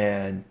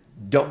and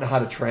don't know how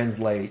to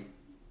translate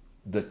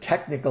the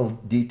technical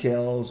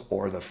details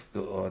or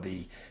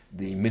the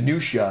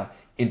minutia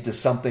into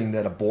something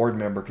that a board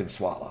member can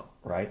swallow,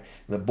 right?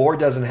 The board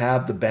doesn't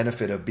have the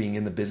benefit of being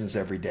in the business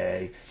every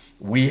day.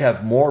 We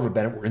have more of a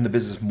benefit. We're in the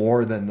business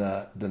more than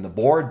the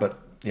board, but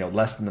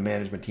less than the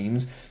management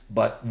teams.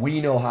 But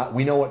we know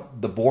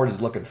what the board is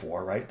looking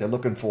for, right? They're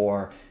looking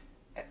for,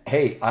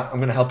 hey, I'm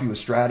going to help you with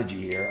strategy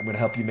here. I'm going to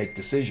help you make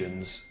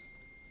decisions.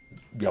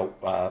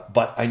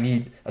 But I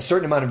need a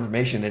certain amount of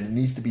information, and it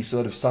needs to be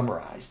sort of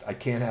summarized. I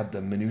can't have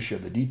the minutia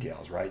of the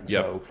details, right? And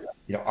so,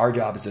 our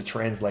job is to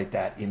translate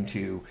that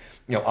into,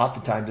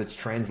 oftentimes it's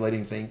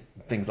translating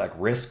things like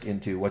risk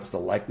into what's the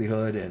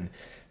likelihood, and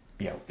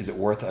is it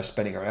worth us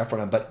spending our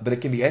effort on? But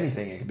it can be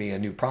anything. It can be a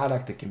new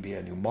product. It can be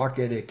a new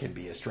market. It can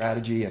be a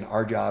strategy. And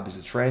our job is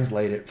to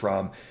translate it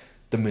from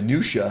the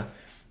minutia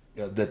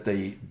that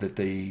the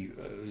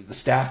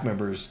staff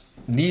members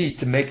need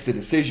to make the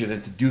decision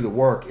and to do the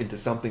work into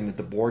something that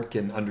the board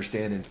can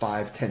understand in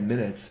 5-10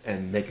 minutes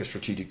and make a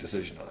strategic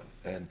decision on.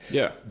 And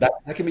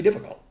that can be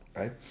difficult,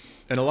 right?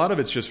 And a lot of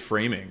it's just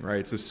framing, right?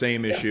 It's the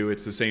same issue.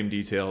 It's the same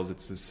details.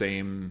 It's the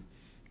same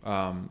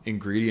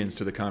ingredients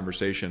to the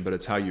conversation, but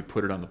it's how you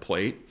put it on the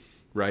plate,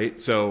 right?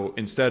 So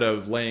instead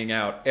of laying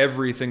out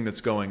everything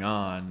that's going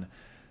on,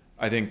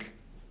 I think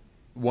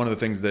one of the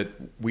things that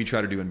we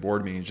try to do in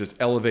board meetings is just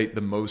elevate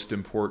the most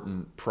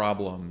important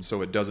problem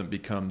so it doesn't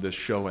become this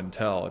show and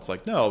tell. It's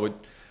like, no,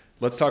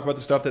 let's talk about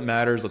the stuff that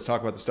matters. Let's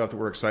talk about the stuff that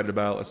we're excited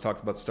about. Let's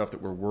talk about the stuff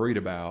that we're worried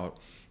about,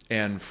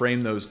 and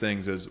frame those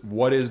things as,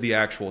 what is the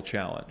actual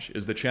challenge?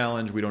 Is the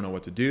challenge we don't know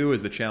what to do?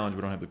 Is the challenge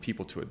we don't have the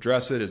people to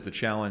address it? Is the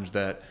challenge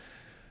that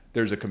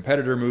there's a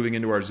competitor moving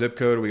into our zip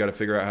code, we got to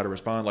figure out how to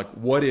respond? Like,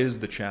 what is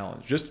the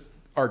challenge? Just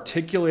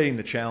articulating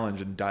the challenge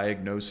and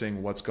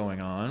diagnosing what's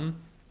going on.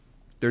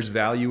 There's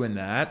value in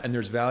that, and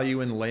there's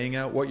value in laying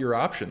out what your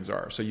options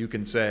are. So you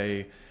can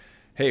say,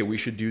 hey, we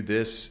should do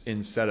this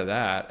instead of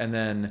that. And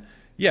then,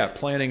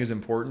 planning is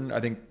important. I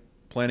think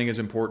planning is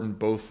important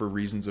both for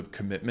reasons of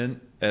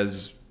commitment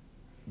as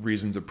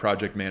reasons of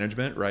project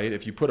management, right?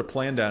 If you put a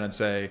plan down and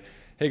say,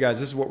 hey guys,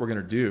 this is what we're going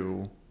to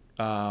do,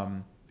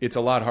 it's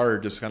a lot harder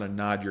to just kind of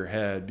nod your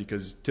head,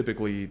 because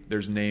typically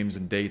there's names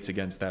and dates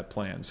against that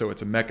plan. So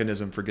it's a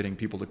mechanism for getting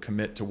people to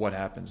commit to what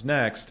happens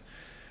next.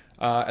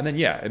 And then,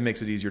 it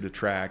makes it easier to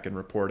track and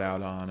report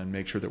out on and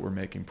make sure that we're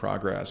making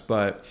progress.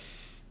 But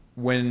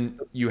when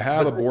you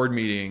have a board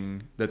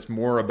meeting that's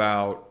more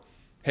about,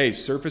 hey,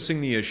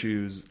 surfacing the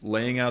issues,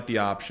 laying out the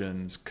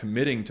options,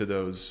 committing to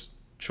those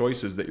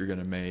choices that you're going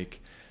to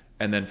make,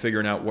 and then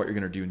figuring out what you're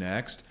going to do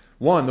next.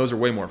 One, those are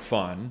way more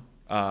fun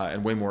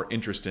and way more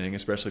interesting,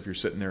 especially if you're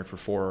sitting there for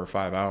 4 or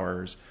 5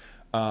 hours.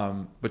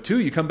 But two,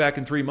 you come back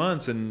in 3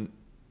 months and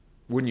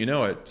wouldn't you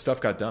know it,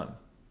 stuff got done.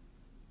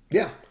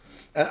 Yeah.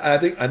 I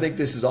think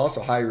this is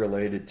also highly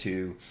related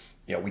to,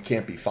 we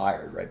can't be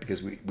fired, right?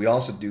 Because we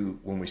also do,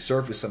 when we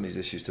surface some of these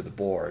issues to the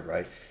board,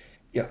 right?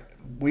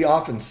 We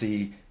often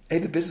see, hey,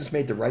 the business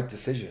made the right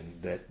decision,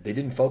 that they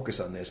didn't focus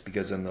on this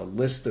because in the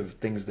list of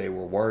things they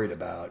were worried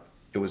about,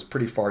 it was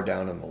pretty far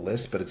down on the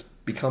list, but it's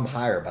become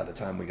higher by the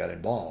time we got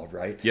involved,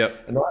 right?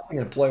 Yep. And the last thing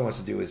an employee wants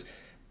to do is,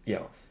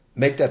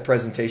 make that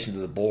presentation to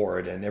the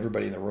board and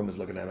everybody in the room is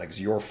looking at it like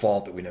it's your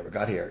fault that we never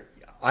got here.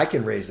 I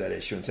can raise that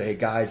issue and say, hey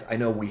guys, I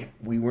know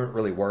we weren't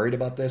really worried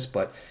about this,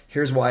 but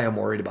here's why I'm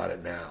worried about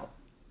it now.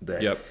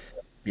 That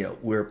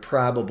we're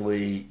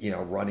probably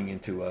running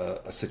into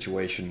a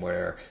situation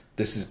where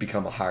this has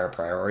become a higher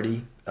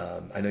priority.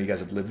 I know you guys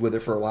have lived with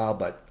it for a while,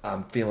 but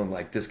I'm feeling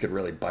like this could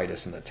really bite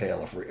us in the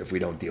tail if we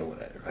don't deal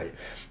with it, right?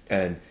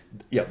 And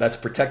that's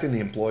protecting the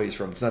employees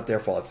from, it's not their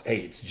fault. It's, hey,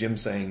 it's Jim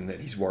saying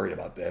that he's worried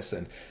about this,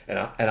 and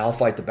I'll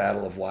fight the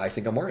battle of why I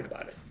think I'm worried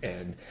about it.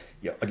 And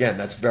again,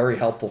 that's very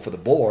helpful for the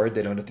board.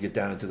 They don't have to get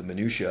down into the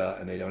minutia,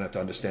 and they don't have to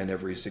understand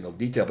every single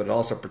detail. But it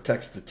also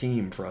protects the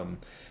team from,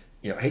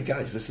 hey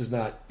guys,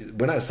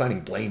 we're not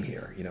assigning blame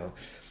here.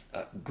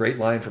 Great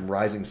line from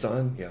Rising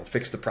Sun.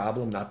 Fix the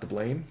problem, not the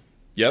blame.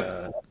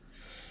 Yep.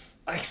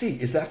 I see.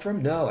 Is that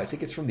from? No, I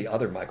think it's from the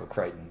other Michael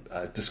Crichton.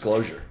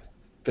 Disclosure.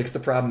 Fix the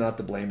problem, not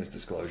the blame is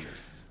disclosure.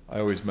 I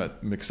always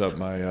mix up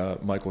my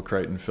Michael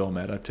Crichton film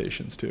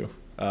adaptations too.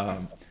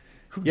 I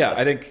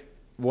think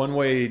one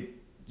way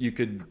you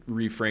could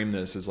reframe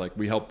this is like,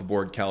 we help the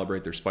board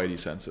calibrate their spidey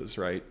senses,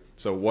 right?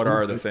 So what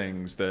are the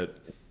things that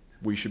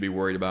we should be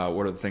worried about?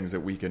 What are the things that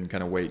we can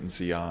kind of wait and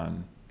see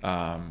on?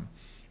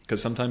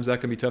 Because sometimes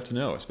that can be tough to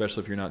know,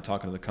 especially if you're not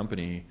talking to the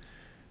company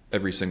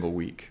every single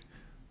week.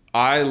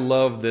 I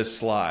love this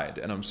slide,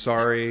 and I'm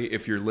sorry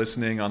if you're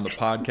listening on the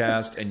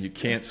podcast and you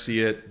can't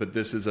see it, but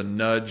this is a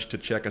nudge to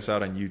check us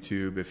out on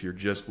YouTube if you're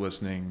just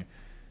listening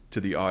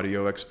to the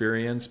audio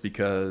experience,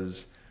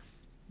 because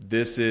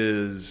this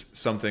is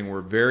something we're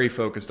very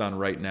focused on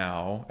right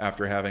now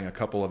after having a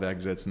couple of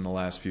exits in the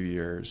last few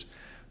years.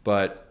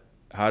 But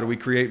how do we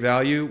create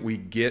value? We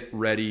get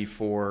ready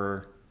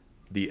for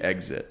the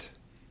exit,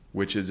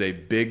 which is a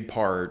big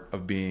part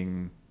of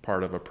being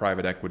part of a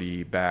private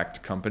equity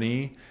backed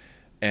company.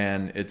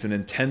 And it's an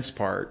intense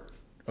part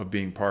of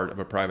being part of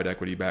a private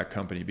equity backed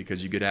company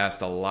because you get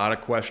asked a lot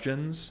of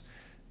questions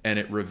and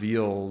it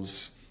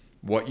reveals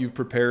what you've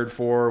prepared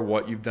for,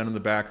 what you've done in the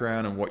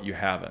background, and what you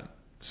haven't.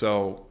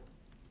 So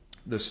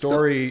the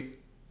story,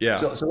 yeah.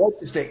 So let's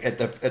just take at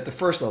the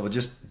first level,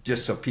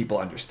 just so people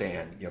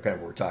understand, kind of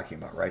what we're talking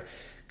about, right?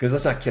 Because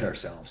let's not kid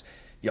ourselves.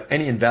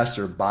 Any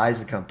investor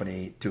buys a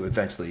company to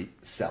eventually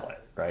sell it,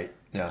 right?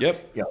 Now,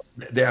 yep.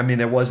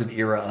 There was an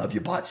era of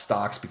you bought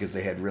stocks because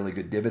they had really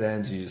good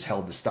dividends, and you just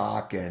held the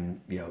stock,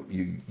 and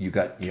you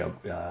got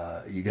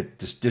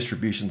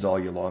distributions all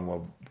year long,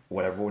 or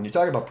whatever. When you're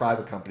talking about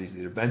private companies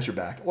that are venture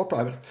backed or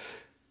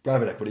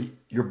private equity,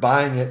 you're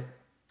buying it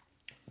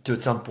to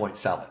at some point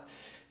sell it,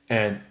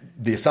 and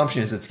the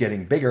assumption is it's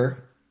getting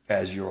bigger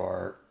as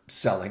you're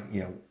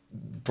selling.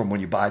 From when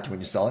you buy to when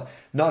you sell it.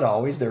 Not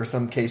always. There are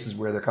some cases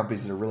where there are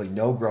companies that are really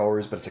no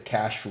growers, but it's a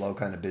cash flow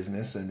kind of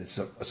business and it's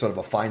a sort of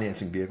a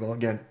financing vehicle.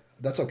 Again,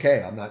 that's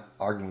okay. I'm not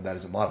arguing with that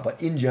as a model,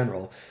 but in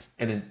general,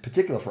 and in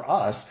particular for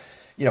us,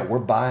 we're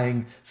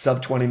buying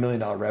sub $20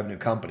 million revenue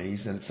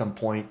companies. And at some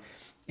point,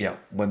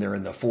 when they're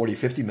in the 40,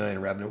 50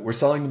 million revenue, we're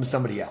selling them to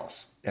somebody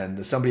else. And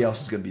the somebody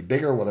else is going to be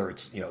bigger, whether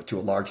it's, to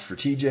a large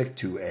strategic,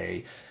 to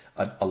a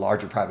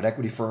larger private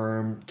equity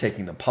firm,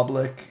 taking them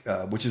public,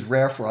 which is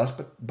rare for us,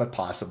 but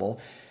possible.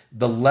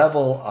 The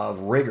level of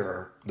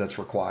rigor that's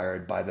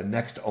required by the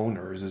next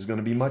owners is going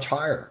to be much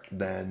higher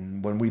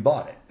than when we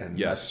bought it. And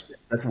yes,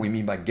 that's what we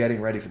mean by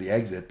getting ready for the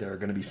exit. There are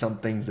going to be some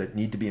things that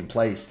need to be in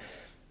place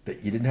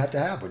that you didn't have to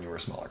have when you were a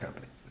smaller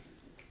company.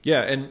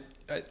 Yeah, and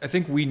I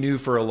think we knew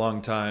for a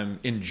long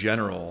time in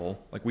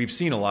general, like we've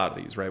seen a lot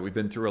of these, right? We've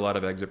been through a lot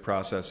of exit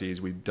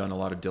processes. We've done a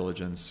lot of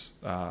diligence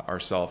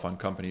ourselves on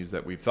companies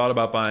that we've thought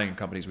about buying and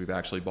companies we've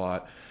actually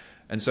bought.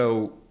 And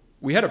so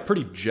we had a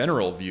pretty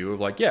general view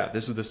of like, yeah,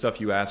 this is the stuff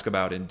you ask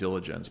about in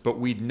diligence, but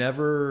we'd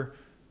never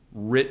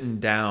written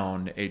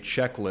down a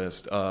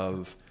checklist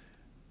of,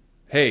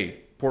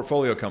 hey,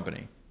 portfolio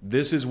company,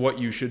 this is what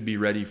you should be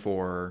ready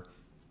for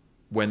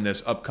when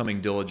this upcoming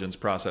diligence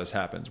process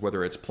happens,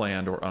 whether it's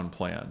planned or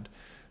unplanned.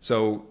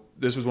 So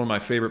this was one of my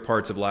favorite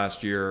parts of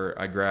last year.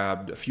 I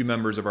grabbed a few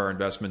members of our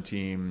investment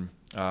team,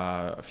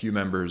 a few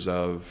members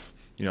of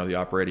the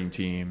operating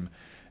team,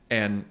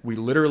 and we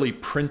literally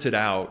printed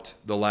out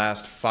the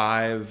last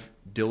 5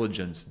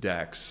 diligence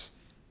decks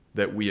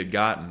that we had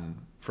gotten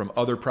from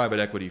other private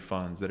equity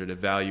funds that had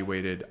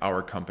evaluated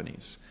our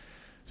companies.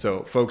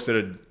 So folks that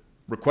had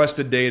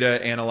requested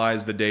data,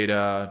 analyzed the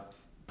data,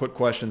 put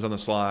questions on the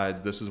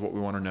slides. This is what we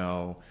want to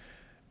know.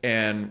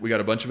 And we got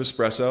a bunch of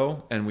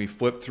espresso and we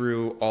flipped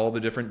through all the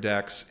different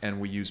decks and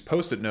we used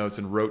Post-it notes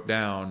and wrote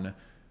down,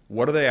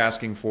 what are they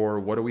asking for?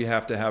 What do we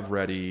have to have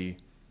ready?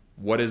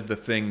 What is the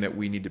thing that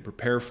we need to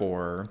prepare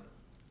for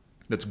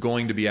that's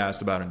going to be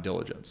asked about in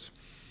diligence?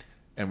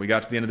 And we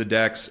got to the end of the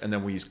decks and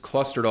then we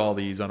clustered all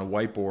these on a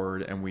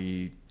whiteboard and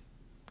we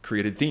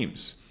created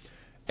themes.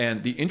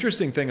 And the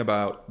interesting thing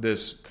about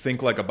this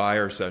Think Like a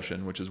Buyer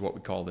session, which is what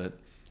we called it,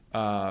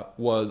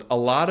 was a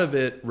lot of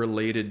it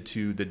related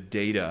to the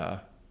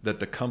data that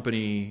the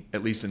company,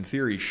 at least in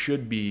theory,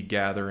 should be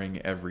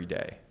gathering every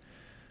day.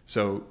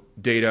 So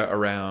data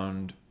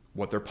around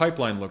what their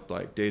pipeline looked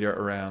like, data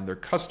around their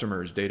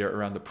customers, data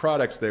around the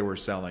products they were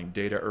selling,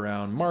 data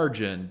around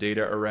margin,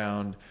 data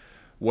around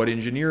what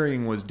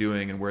engineering was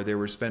doing and where they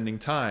were spending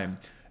time.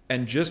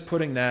 And just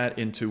putting that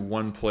into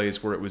one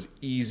place where it was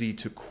easy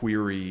to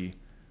query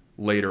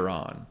later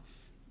on.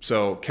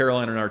 So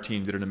Caroline and our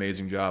team did an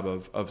amazing job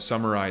of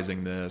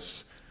summarizing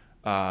this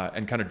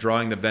and kind of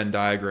drawing the Venn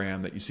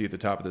diagram that you see at the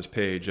top of this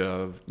page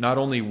of not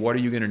only what are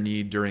you going to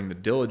need during the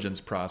diligence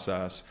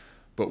process,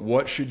 but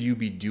what should you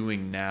be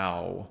doing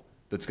now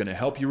that's going to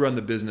help you run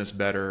the business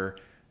better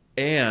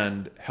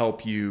and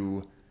help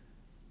you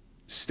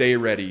stay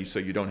ready so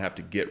you don't have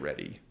to get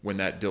ready when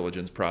that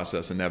diligence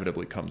process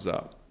inevitably comes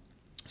up.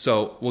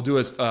 So we'll do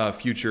a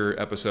future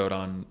episode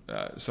on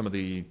some of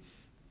the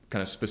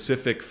kind of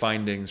specific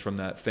findings from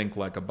that Think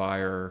Like a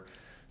Buyer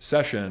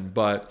session.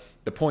 But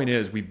the point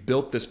is we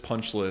built this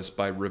punch list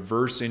by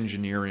reverse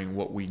engineering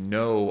what we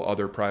know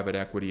other private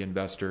equity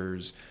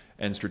investors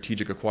and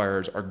strategic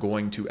acquirers are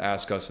going to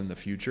ask us in the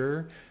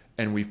future.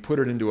 And we've put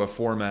it into a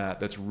format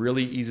that's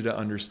really easy to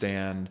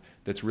understand,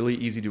 that's really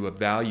easy to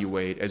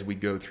evaluate as we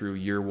go through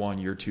year 1,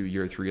 year 2,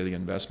 year 3 of the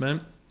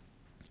investment.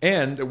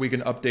 And that we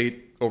can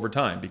update over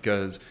time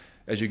because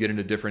as you get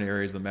into different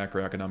areas of the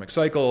macroeconomic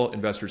cycle,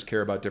 investors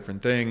care about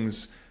different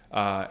things.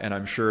 And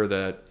I'm sure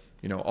that,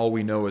 all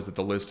we know is that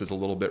the list is a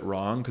little bit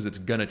wrong because it's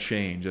going to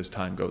change as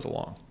time goes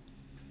along.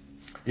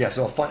 Yeah.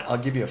 So I'll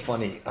give you a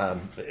funny,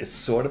 it's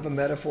sort of a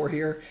metaphor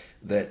here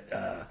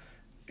that,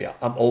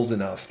 I'm old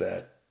enough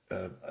that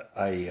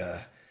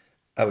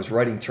I was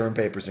writing term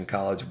papers in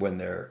college when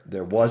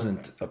there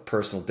wasn't a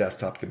personal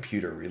desktop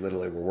computer. We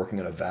literally were working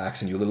on a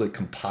VAX and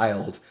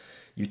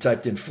you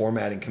typed in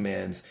formatting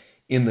commands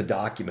in the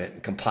document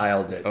and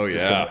compiled it. Oh,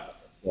 yeah.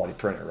 quality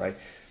printer, right?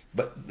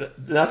 But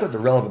that's not the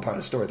relevant part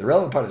of the story. The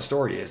relevant part of the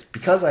story is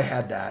because I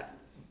had that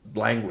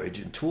language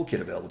and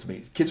toolkit available to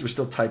me, kids were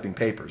still typing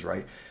papers,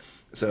 right?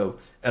 So,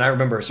 and I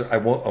remember, so I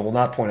will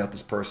not point out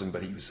this person,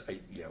 but he was,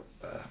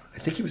 I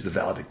think he was the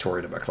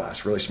valedictorian of our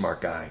class, really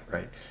smart guy,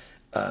 right?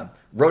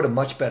 Wrote a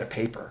much better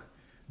paper,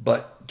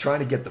 but trying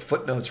to get the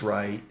footnotes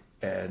right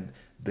and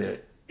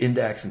the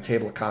index and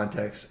table of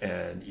context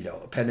and,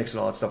 appendix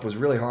and all that stuff was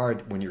really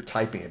hard when you're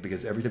typing it,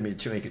 because every time you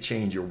make a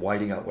change, you're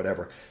whiting out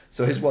whatever.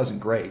 So his wasn't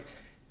great.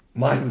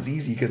 Mine was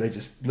easy because I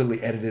just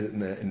literally edited it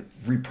and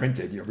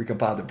reprinted,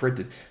 recompiled and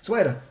printed. So I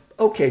had a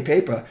okay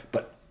paper,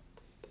 but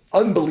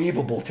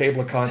unbelievable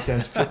table of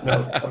contents,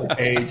 footnote, cover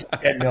page,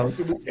 endnotes.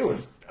 It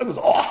was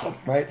awesome,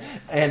 right?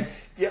 And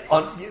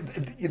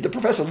the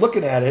professor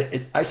looking at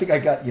it, I think I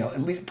got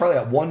at least probably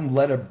a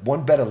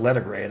one better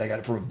letter grade. I got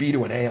it from a B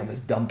to an A on this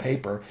dumb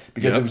paper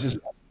because it was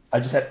I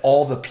just had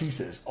all the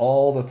pieces,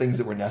 all the things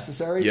that were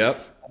necessary.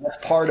 Yep. And that's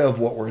part of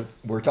what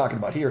we're talking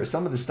about here. Is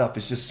some of this stuff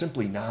is just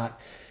simply not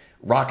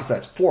rocket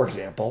science. For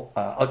example,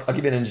 I'll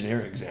give you an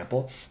engineering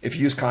example. If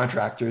you use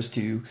contractors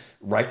to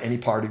write any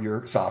part of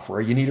your software,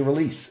 you need a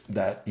release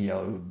that,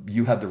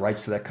 you have the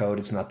rights to that code.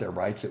 It's not their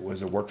rights. It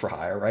was a work for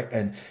hire, right?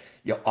 And,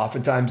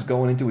 oftentimes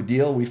going into a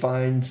deal, we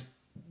find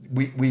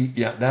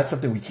that's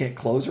something we can't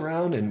close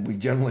around. And we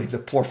generally, the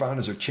poor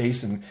founders are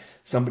chasing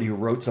somebody who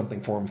wrote something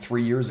for them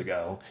 3 years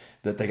ago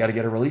that they got to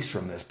get a release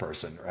from this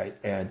person, right?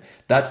 And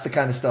that's the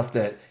kind of stuff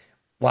that,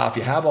 wow, if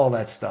you have all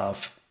that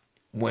stuff,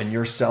 when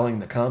you're selling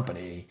the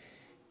company,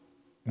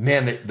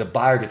 man, the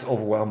buyer gets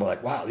overwhelmed by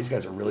like, wow, these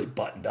guys are really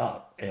buttoned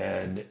up.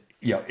 And,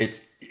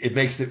 it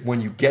makes it,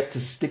 when you get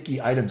to sticky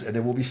items, and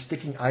there will be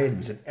sticking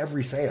items in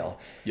every sale.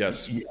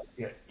 Yes.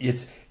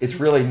 It's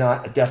really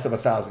not a death of a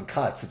thousand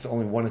cuts. It's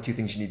only one or two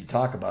things you need to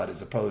talk about,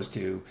 as opposed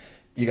to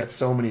you got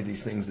so many of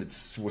these things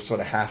that were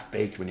sort of half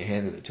baked when you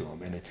handed it to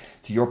them. And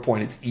to your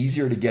point, it's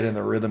easier to get in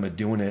the rhythm of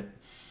doing it.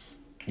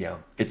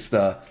 It's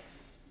the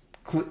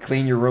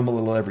clean your room a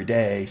little every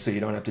day, so you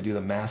don't have to do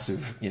the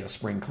massive,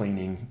 spring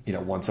cleaning,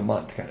 once a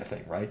month kind of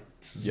thing, right?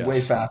 It's way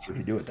faster if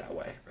you do it that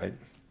way, right?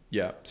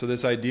 Yeah. So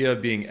this idea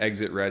of being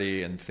exit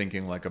ready and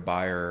thinking like a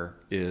buyer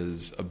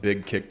is a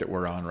big kick that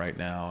we're on right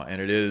now.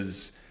 And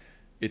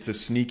it's a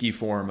sneaky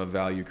form of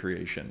value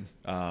creation,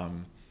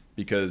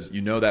 because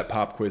that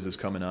pop quiz is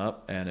coming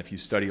up. And if you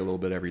study a little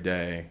bit every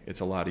day,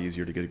 it's a lot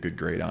easier to get a good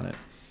grade on it.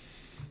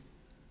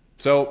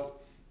 So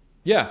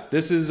yeah,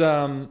 this is,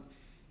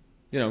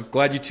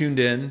 glad you tuned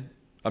in.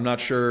 I'm not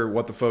sure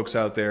what the folks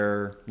out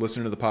there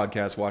listening to the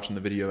podcast, watching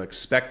the video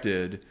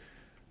expected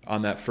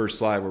on that first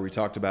slide where we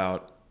talked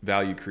about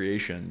value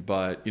creation.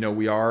 But,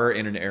 we are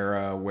in an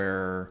era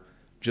where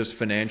just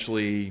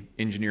financially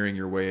engineering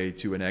your way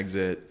to an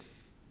exit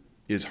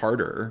is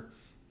harder.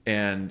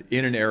 And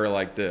in an era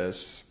like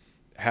this,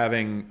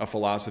 having a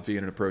philosophy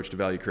and an approach to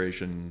value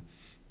creation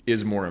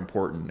is more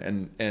important.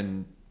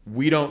 And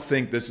we don't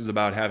think this is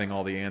about having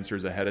all the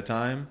answers ahead of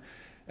time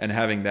and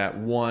having that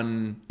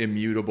one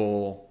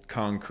immutable,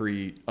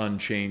 concrete,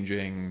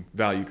 unchanging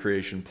value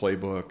creation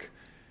playbook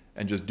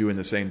and just doing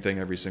the same thing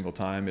every single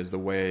time is the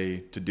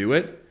way to do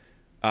it.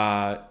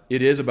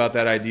 It is about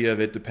that idea of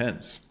it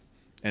depends.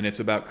 And it's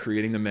about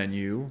creating the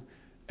menu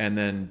and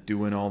then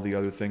doing all the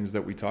other things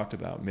that we talked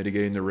about,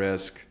 mitigating the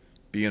risk,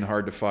 being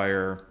hard to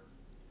fire.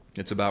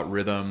 It's about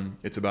rhythm.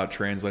 It's about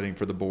translating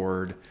for the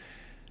board.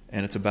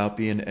 And it's about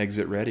being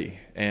exit ready.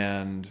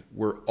 And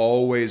we're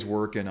always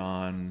working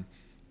on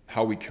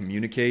how we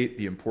communicate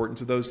the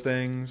importance of those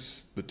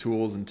things, the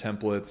tools and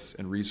templates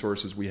and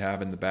resources we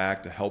have in the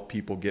back to help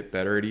people get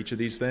better at each of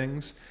these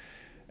things,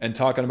 and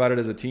talking about it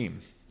as a team.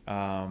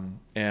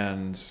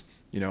 And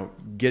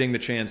getting the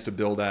chance to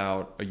build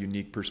out a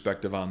unique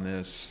perspective on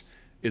this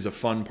is a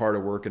fun part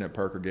of working at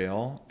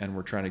ParkerGale, and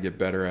we're trying to get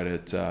better at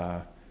it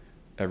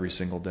every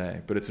single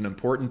day. But it's an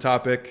important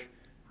topic.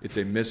 It's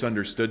a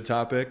misunderstood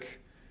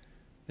topic.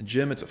 And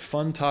Jim, it's a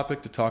fun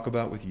topic to talk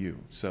about with you.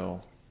 So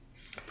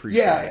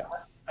appreciate it.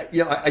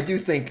 I do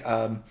think,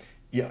 I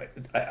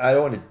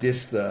don't want to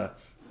diss the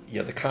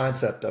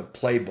concept of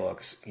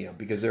playbooks,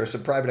 because there are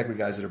some private equity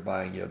guys that are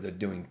buying, they're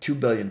doing $2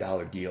 billion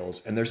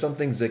deals, and there's some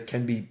things that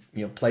can be,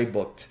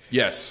 playbooked.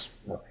 Yes.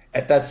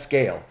 At that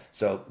scale.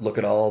 So look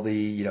at all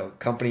the,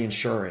 company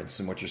insurance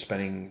and what you're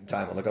spending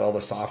time on. Look at all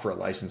the software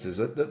licenses.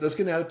 That's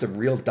going to add up to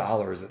real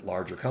dollars at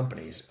larger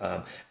companies.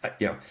 I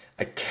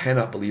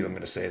cannot believe I'm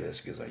going to say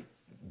this because I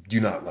do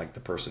not like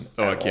the person.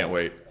 Oh, I can't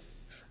wait.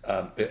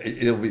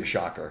 It'll be a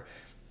shocker.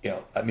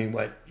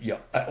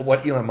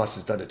 What Elon Musk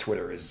has done to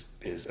Twitter is,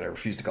 and I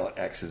refuse to call it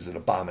X, is an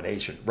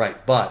abomination,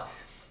 right? But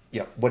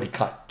what he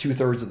cut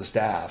 2/3 of the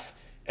staff,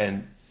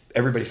 and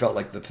everybody felt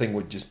like the thing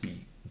would just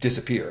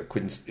disappear.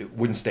 It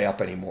wouldn't stay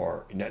up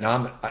anymore.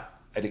 Now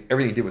I think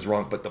everything he did was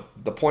wrong, but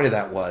the point of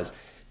that was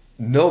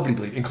nobody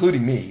believed,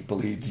 including me,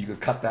 believed you could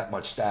cut that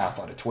much staff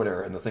out of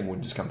Twitter and the thing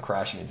wouldn't just come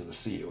crashing into the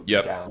sea. It would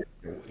be down.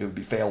 It would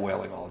be fail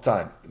whaling all the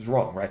time. It was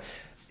wrong, right?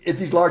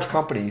 It's these large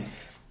companies.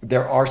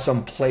 There are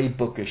some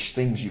playbookish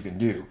things you can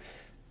do.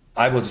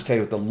 I will just tell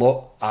you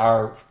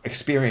our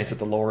experience at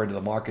the lower end of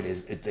the market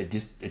is it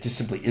just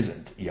simply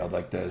isn't.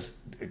 Like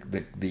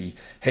the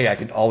hey, I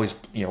can always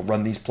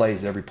run these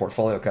plays at every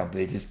portfolio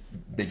company.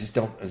 They just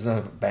don't. It's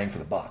not a bang for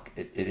the buck.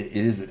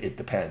 It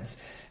depends.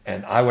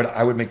 And I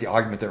would make the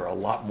argument there are a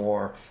lot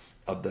more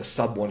of the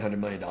sub $100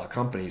 million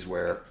companies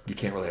where you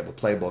can't really have a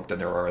playbook than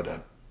there are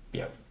the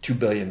 $2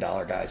 billion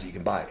guys that you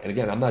can buy. And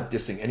again, I'm not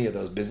dissing any of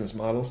those business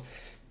models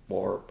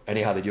or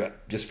anyhow they do it.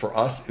 Just for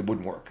us, it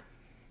wouldn't work.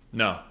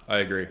 No, I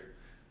agree.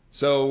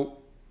 So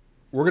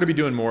we're going to be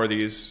doing more of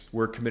these.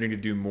 We're committing to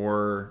do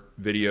more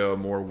video,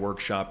 more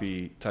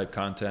workshop-y type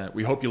content.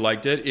 We hope you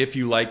liked it. If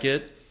you like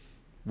it,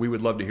 we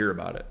would love to hear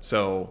about it.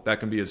 So that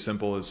can be as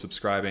simple as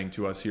subscribing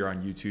to us here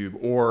on YouTube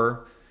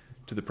or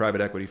to the Private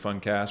Equity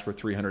Funcast. We're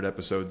 300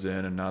 episodes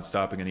in and not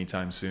stopping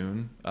anytime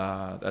soon.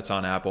 That's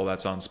on Apple.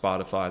 That's on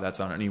Spotify. That's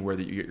on anywhere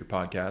that you get your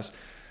podcast.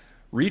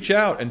 Reach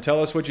out and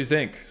tell us what you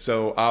think.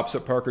 So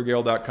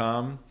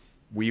ops@parkergale.com.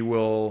 We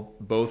will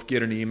both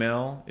get an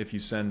email if you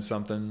send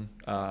something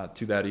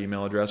to that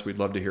email address. We'd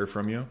love to hear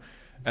from you.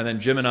 And then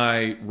Jim and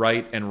I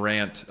write and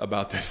rant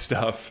about this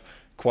stuff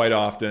quite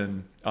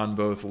often on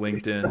both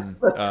LinkedIn.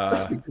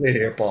 Let's be clear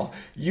here, Paul.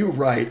 You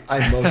write.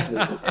 I mostly.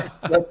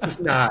 Let's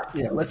just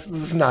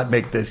not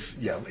make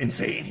this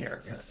insane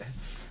here.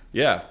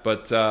 Yeah,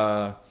 but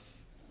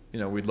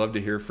we'd love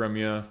to hear from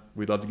you.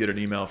 We'd love to get an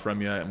email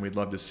from you, and we'd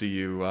love to see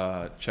you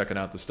checking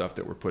out the stuff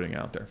that we're putting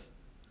out there.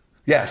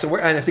 Yeah, so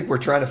I think we're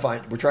trying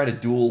to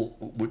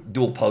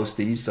dual post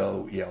these,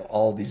 so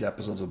all these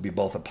episodes will be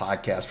both a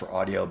podcast for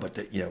audio, but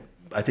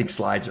I think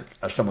slides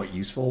are somewhat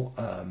useful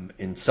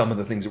in some of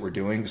the things that we're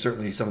doing.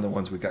 Certainly, some of the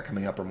ones we've got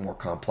coming up are more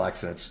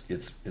complex, and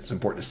it's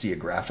important to see a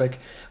graphic.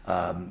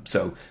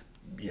 So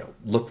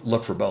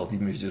look for both.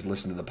 Even if you just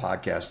listen to the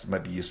podcast, it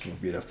might be useful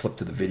for you to flip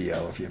to the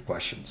video if you have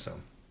questions. So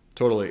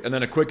totally. And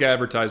then a quick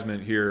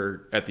advertisement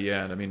here at the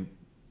end. I mean,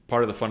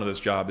 part of the fun of this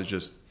job is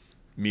just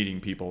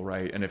meeting people,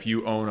 right? And if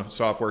you own a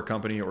software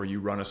company or you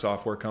run a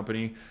software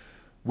company,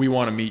 we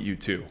want to meet you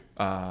too.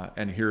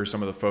 And here are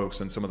some of the folks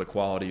and some of the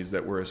qualities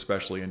that we're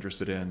especially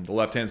interested in. The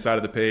left-hand side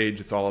of the page,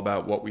 it's all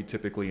about what we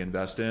typically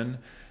invest in.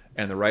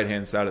 And the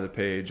right-hand side of the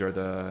page are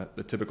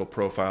the typical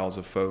profiles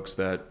of folks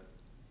that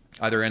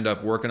either end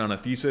up working on a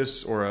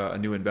thesis or a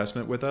new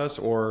investment with us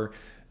or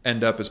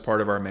end up as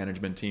part of our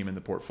management team in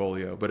the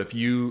portfolio. But if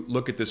you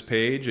look at this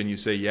page and you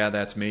say, yeah,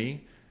 that's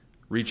me,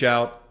 reach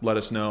out, let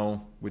us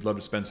know. We'd love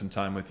to spend some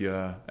time with you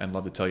and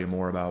love to tell you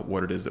more about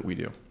what it is that we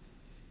do.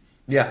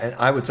 Yeah, and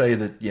I would tell you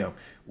that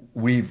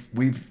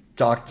we've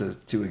talked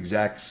to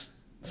execs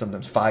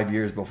sometimes 5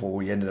 years before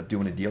we ended up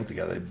doing a deal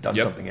together. They've done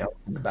something else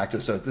back to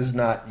us. So this is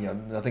not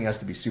nothing has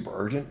to be super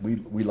urgent.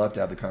 We love to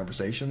have the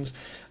conversations,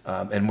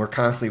 and we're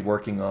constantly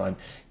working on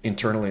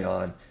internally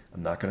on.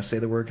 I'm not going to say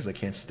the word because I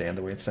can't stand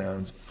the way it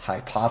sounds.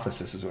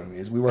 Hypothesis is what it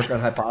is. We work on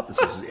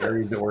hypotheses,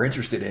 areas that we're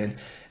interested in,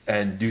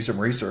 and do some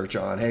research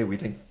on, hey, we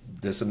think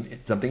there's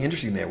something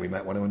interesting there we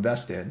might want to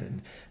invest in.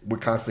 And we're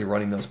constantly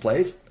running those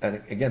plays.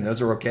 And again,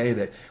 those are okay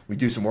that we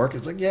do some work.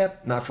 It's like, yeah,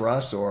 not for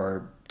us,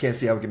 or can't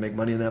see how we can make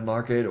money in that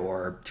market,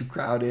 or too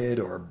crowded,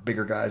 or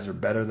bigger guys are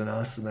better than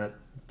us in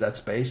that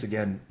space.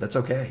 Again, that's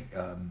okay.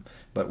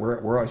 But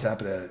we're always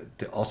happy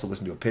to also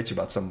listen to a pitch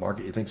about some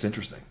market you think's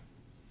interesting.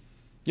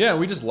 Yeah,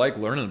 we just like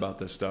learning about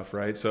this stuff,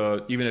 right?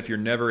 So even if you're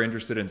never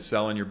interested in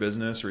selling your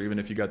business, or even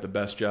if you got the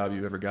best job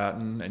you've ever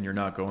gotten and you're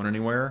not going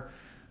anywhere,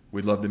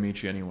 we'd love to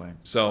meet you anyway.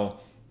 So,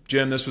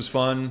 Jim, this was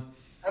fun.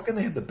 How can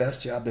they have the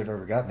best job they've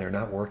ever gotten? They're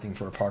not working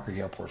for a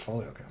ParkerGale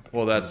portfolio company.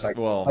 Well, that's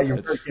by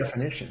your very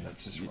definition,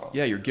 that's just wrong.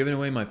 Yeah, you're giving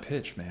away my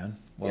pitch, man.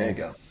 Well, there you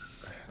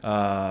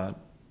go.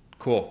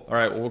 Cool. All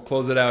right, well, we'll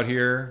close it out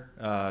here.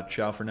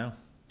 Ciao for now.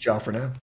 Ciao for now.